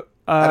Soulja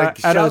at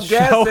a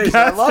Shell gas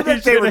I love that they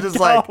station were in just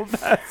like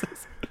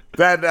Calabasas.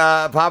 that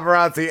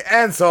paparazzi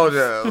and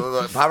Soulja.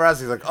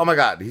 Paparazzi's like, oh my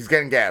God, he's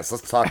getting gas.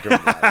 Let's talk to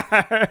him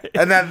about it.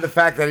 And then the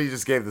fact that he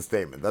just gave the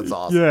statement. That's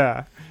awesome.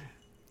 Yeah.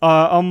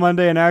 On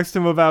Monday and asked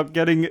him about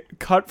getting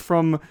cut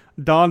from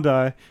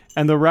Donda,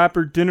 and the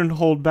rapper didn't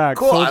hold back.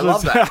 Cool, I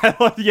love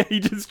that. Yeah, he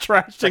just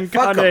trashed Like,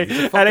 fuck him. He's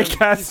Kanye a at a fucking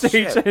gas piece of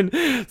shit. station.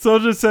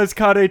 Soulja says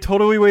Kanye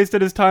totally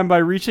wasted his time by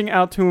reaching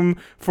out to him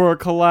for a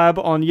collab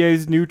on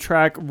Ye's new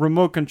track,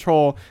 Remote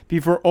Control,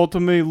 before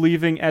ultimately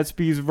leaving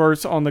SB's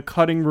verse on the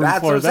cutting room That's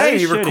floor. what I'm That saying.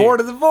 is He shitty.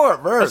 recorded the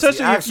verse.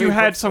 Especially He if actually you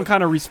had some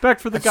kind of respect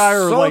for the guy,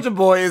 or Soulja like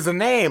Boy is a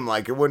name.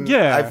 Like, it wouldn't.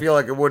 Yeah. I feel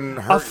like it wouldn't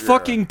hurt. a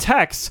fucking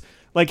text.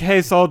 Like, hey,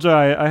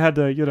 Soulja, I had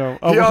to, He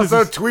what is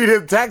also this?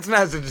 tweeted text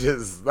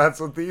messages. That's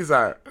what these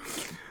are.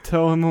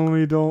 Tell him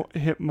only don't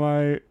hit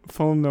my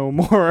phone no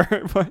more.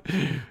 But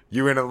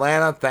You in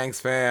Atlanta? Thanks,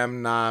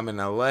 fam. Nah, I'm in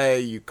LA.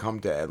 You come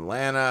to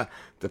Atlanta.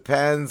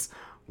 Depends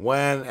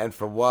when and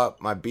for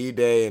what. My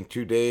B-day in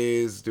 2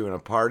 days, doing a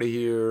party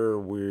here.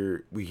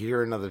 We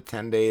here another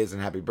 10 days,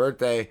 and happy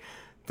birthday.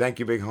 Thank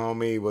you, big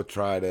homie. We'll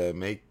try to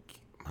make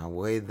my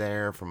way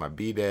there for my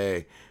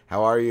B-day.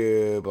 How are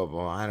you? Blah,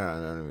 blah, blah. I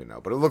don't even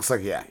know. But it looks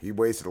like, yeah, he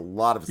wasted a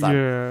lot of his time.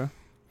 Yeah.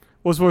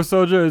 What's more,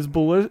 Soja, as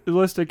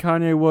ballistic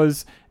Kanye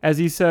was, as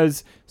he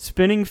says,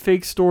 spinning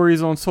fake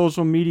stories on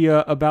social media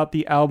about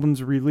the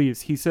album's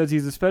release. He says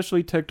he's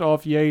especially ticked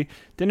off Ye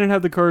didn't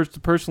have the courage to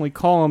personally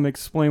call him,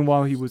 explain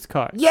why he was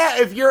cut. Yeah,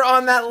 if you're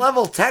on that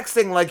level,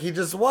 texting like he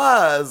just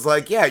was,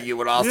 like, yeah, you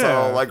would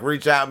also, like,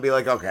 reach out and be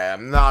like, okay,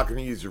 I'm not going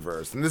to use your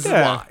verse, and this is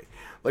why.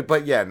 Like,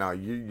 but yeah, no,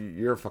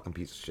 you're a fucking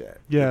piece of shit.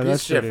 Yeah, piece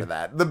that's of shit shitty. for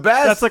that. The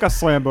best. That's like a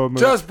Slambo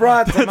move. Just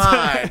brought to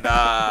mind.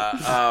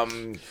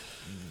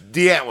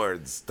 Diane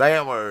Words,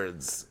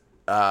 Ninjas,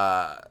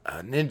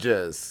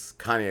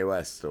 Kanye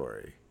West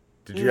story.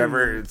 Did you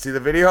ever see the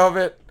video of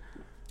it?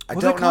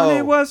 Was it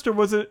Kanye West or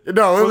was it?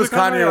 No, it was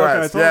Kanye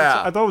West. Okay,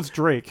 yeah, I thought it was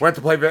Drake. Went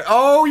to play.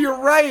 Oh,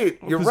 you're right.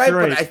 You're right.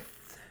 Drake. But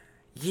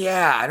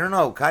I don't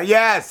know.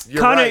 Yes,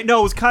 you're Kanye. right. No,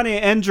 it was Kanye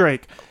and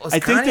Drake. Was I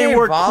think Kanye they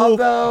were involved, cool.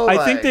 though?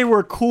 I think they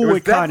were cool It was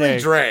with definitely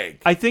Kanye. Drake.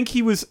 I think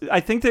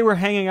they were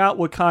hanging out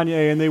with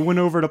Kanye and they went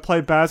over to play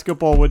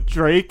basketball with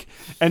Drake,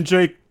 and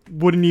Drake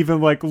wouldn't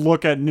even like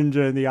look at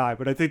Ninja in the eye.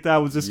 But I think that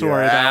was the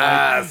story.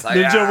 Yes, that,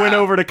 like, Ninja went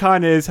over to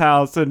Kanye's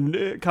house and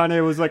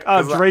Kanye was like,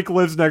 "Oh, Drake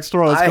lives next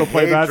door. Let's go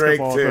play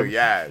basketball." Drake too.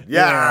 Yeah.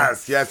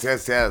 Yes.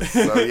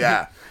 So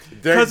yeah.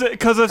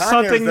 Because of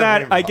something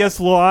that I guess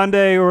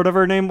Yolande or whatever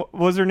her name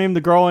was,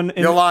 the girl in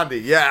Yolande,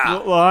 yeah.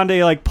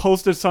 Yolande like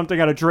posted something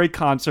at a Drake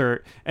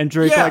concert, and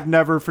Drake like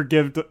never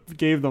gave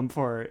them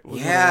for it.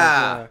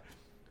 Yeah.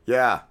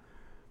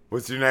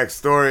 What's your next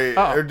story?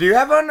 Or do you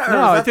have one? Or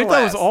No, I think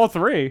that was all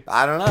three.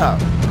 I don't know.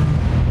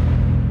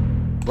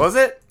 Was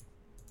it?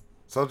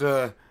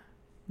 Soja.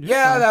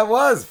 Yeah, that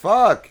was.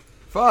 Fuck.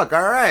 All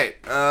right.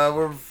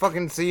 We'll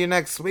fucking see you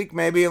next week,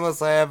 maybe,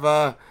 unless I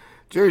have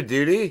jury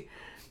duty.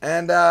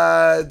 And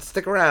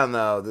stick around,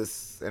 though.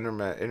 This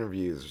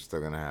interviews are still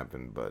going to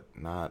happen, but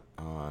not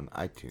on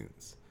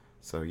iTunes.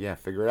 So, yeah,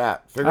 figure it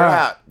out. Figure it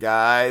out,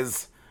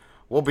 guys.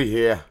 We'll be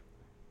here,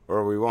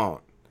 or we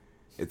won't.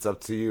 It's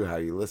up to you how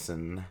you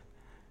listen.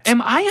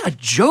 Am I a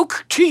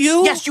joke to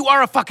you? Yes, you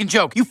are a fucking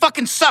joke. You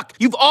fucking suck.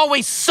 You've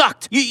always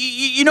sucked.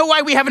 You know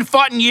why we haven't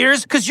fought in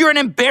years? Because you're an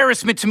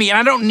embarrassment to me, and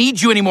I don't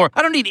need you anymore.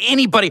 I don't need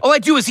anybody. All I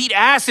do is eat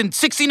ass and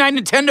 69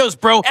 Nintendos,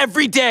 bro,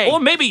 every day. Or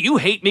maybe you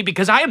hate me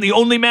because I am the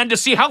only man to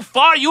see how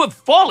far you have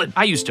fallen.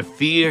 I used to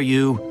fear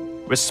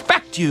you,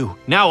 respect you.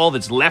 Now all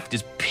that's left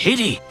is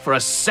pity for a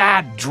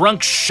sad,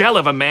 drunk shell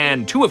of a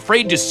man, too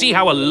afraid to see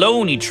how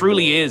alone he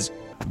truly is.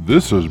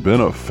 This has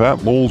been a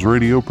Fat Moles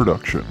Radio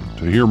production.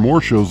 To hear more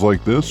shows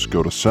like this,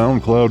 go to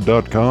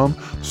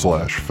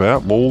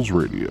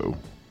soundcloud.com/FatMolesRadio.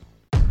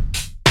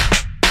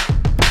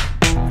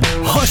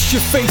 Hush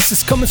Your Face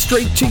is coming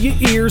straight to your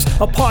ears.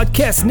 A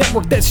podcast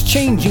network that's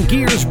changing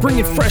gears,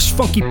 bringing fresh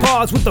funky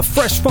pods with a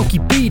fresh funky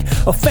beat.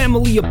 A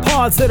family of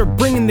pods that are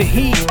bringing the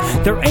heat.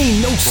 There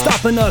ain't no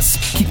stopping us.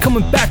 Keep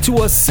coming back to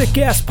us, sick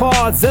ass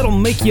pods that'll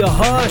make you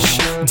hush.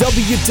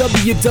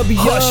 www.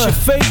 Hush Your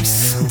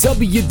Face.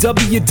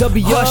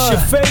 www. Hush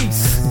Your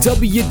Face.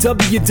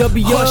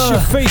 www.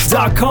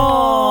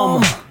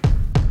 HushYourFace.com.